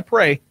 guys, I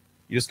pray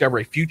you discover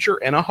a future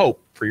and a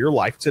hope for your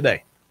life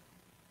today.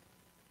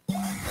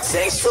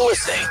 Thanks for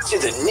listening to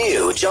the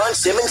new John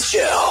Simmons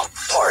Show,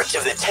 part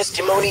of the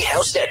Testimony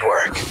House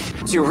Network.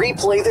 To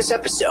replay this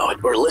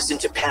episode or listen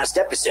to past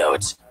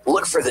episodes,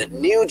 look for the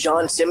new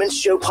John Simmons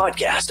Show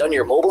podcast on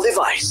your mobile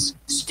device.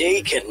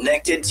 Stay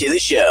connected to the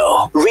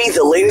show. Read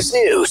the latest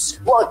news,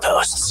 blog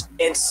posts,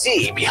 and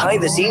see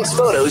behind-the-scenes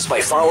photos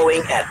by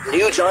following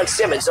 @New John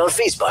Simmons on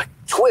Facebook,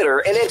 Twitter,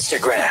 and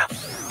Instagram.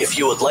 If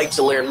you would like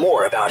to learn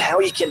more about how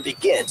you can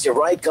begin to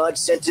write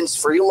God's sentence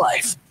for your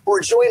life, or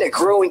join a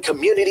growing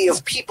community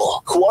of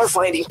people who are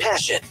finding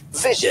passion,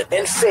 vision,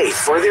 and faith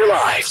for their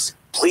lives,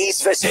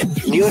 please visit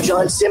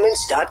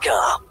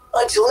newjohnsimmons.com.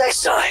 Until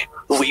next time,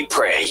 we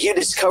pray you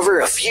discover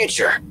a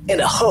future and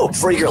a hope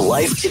for your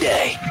life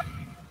today.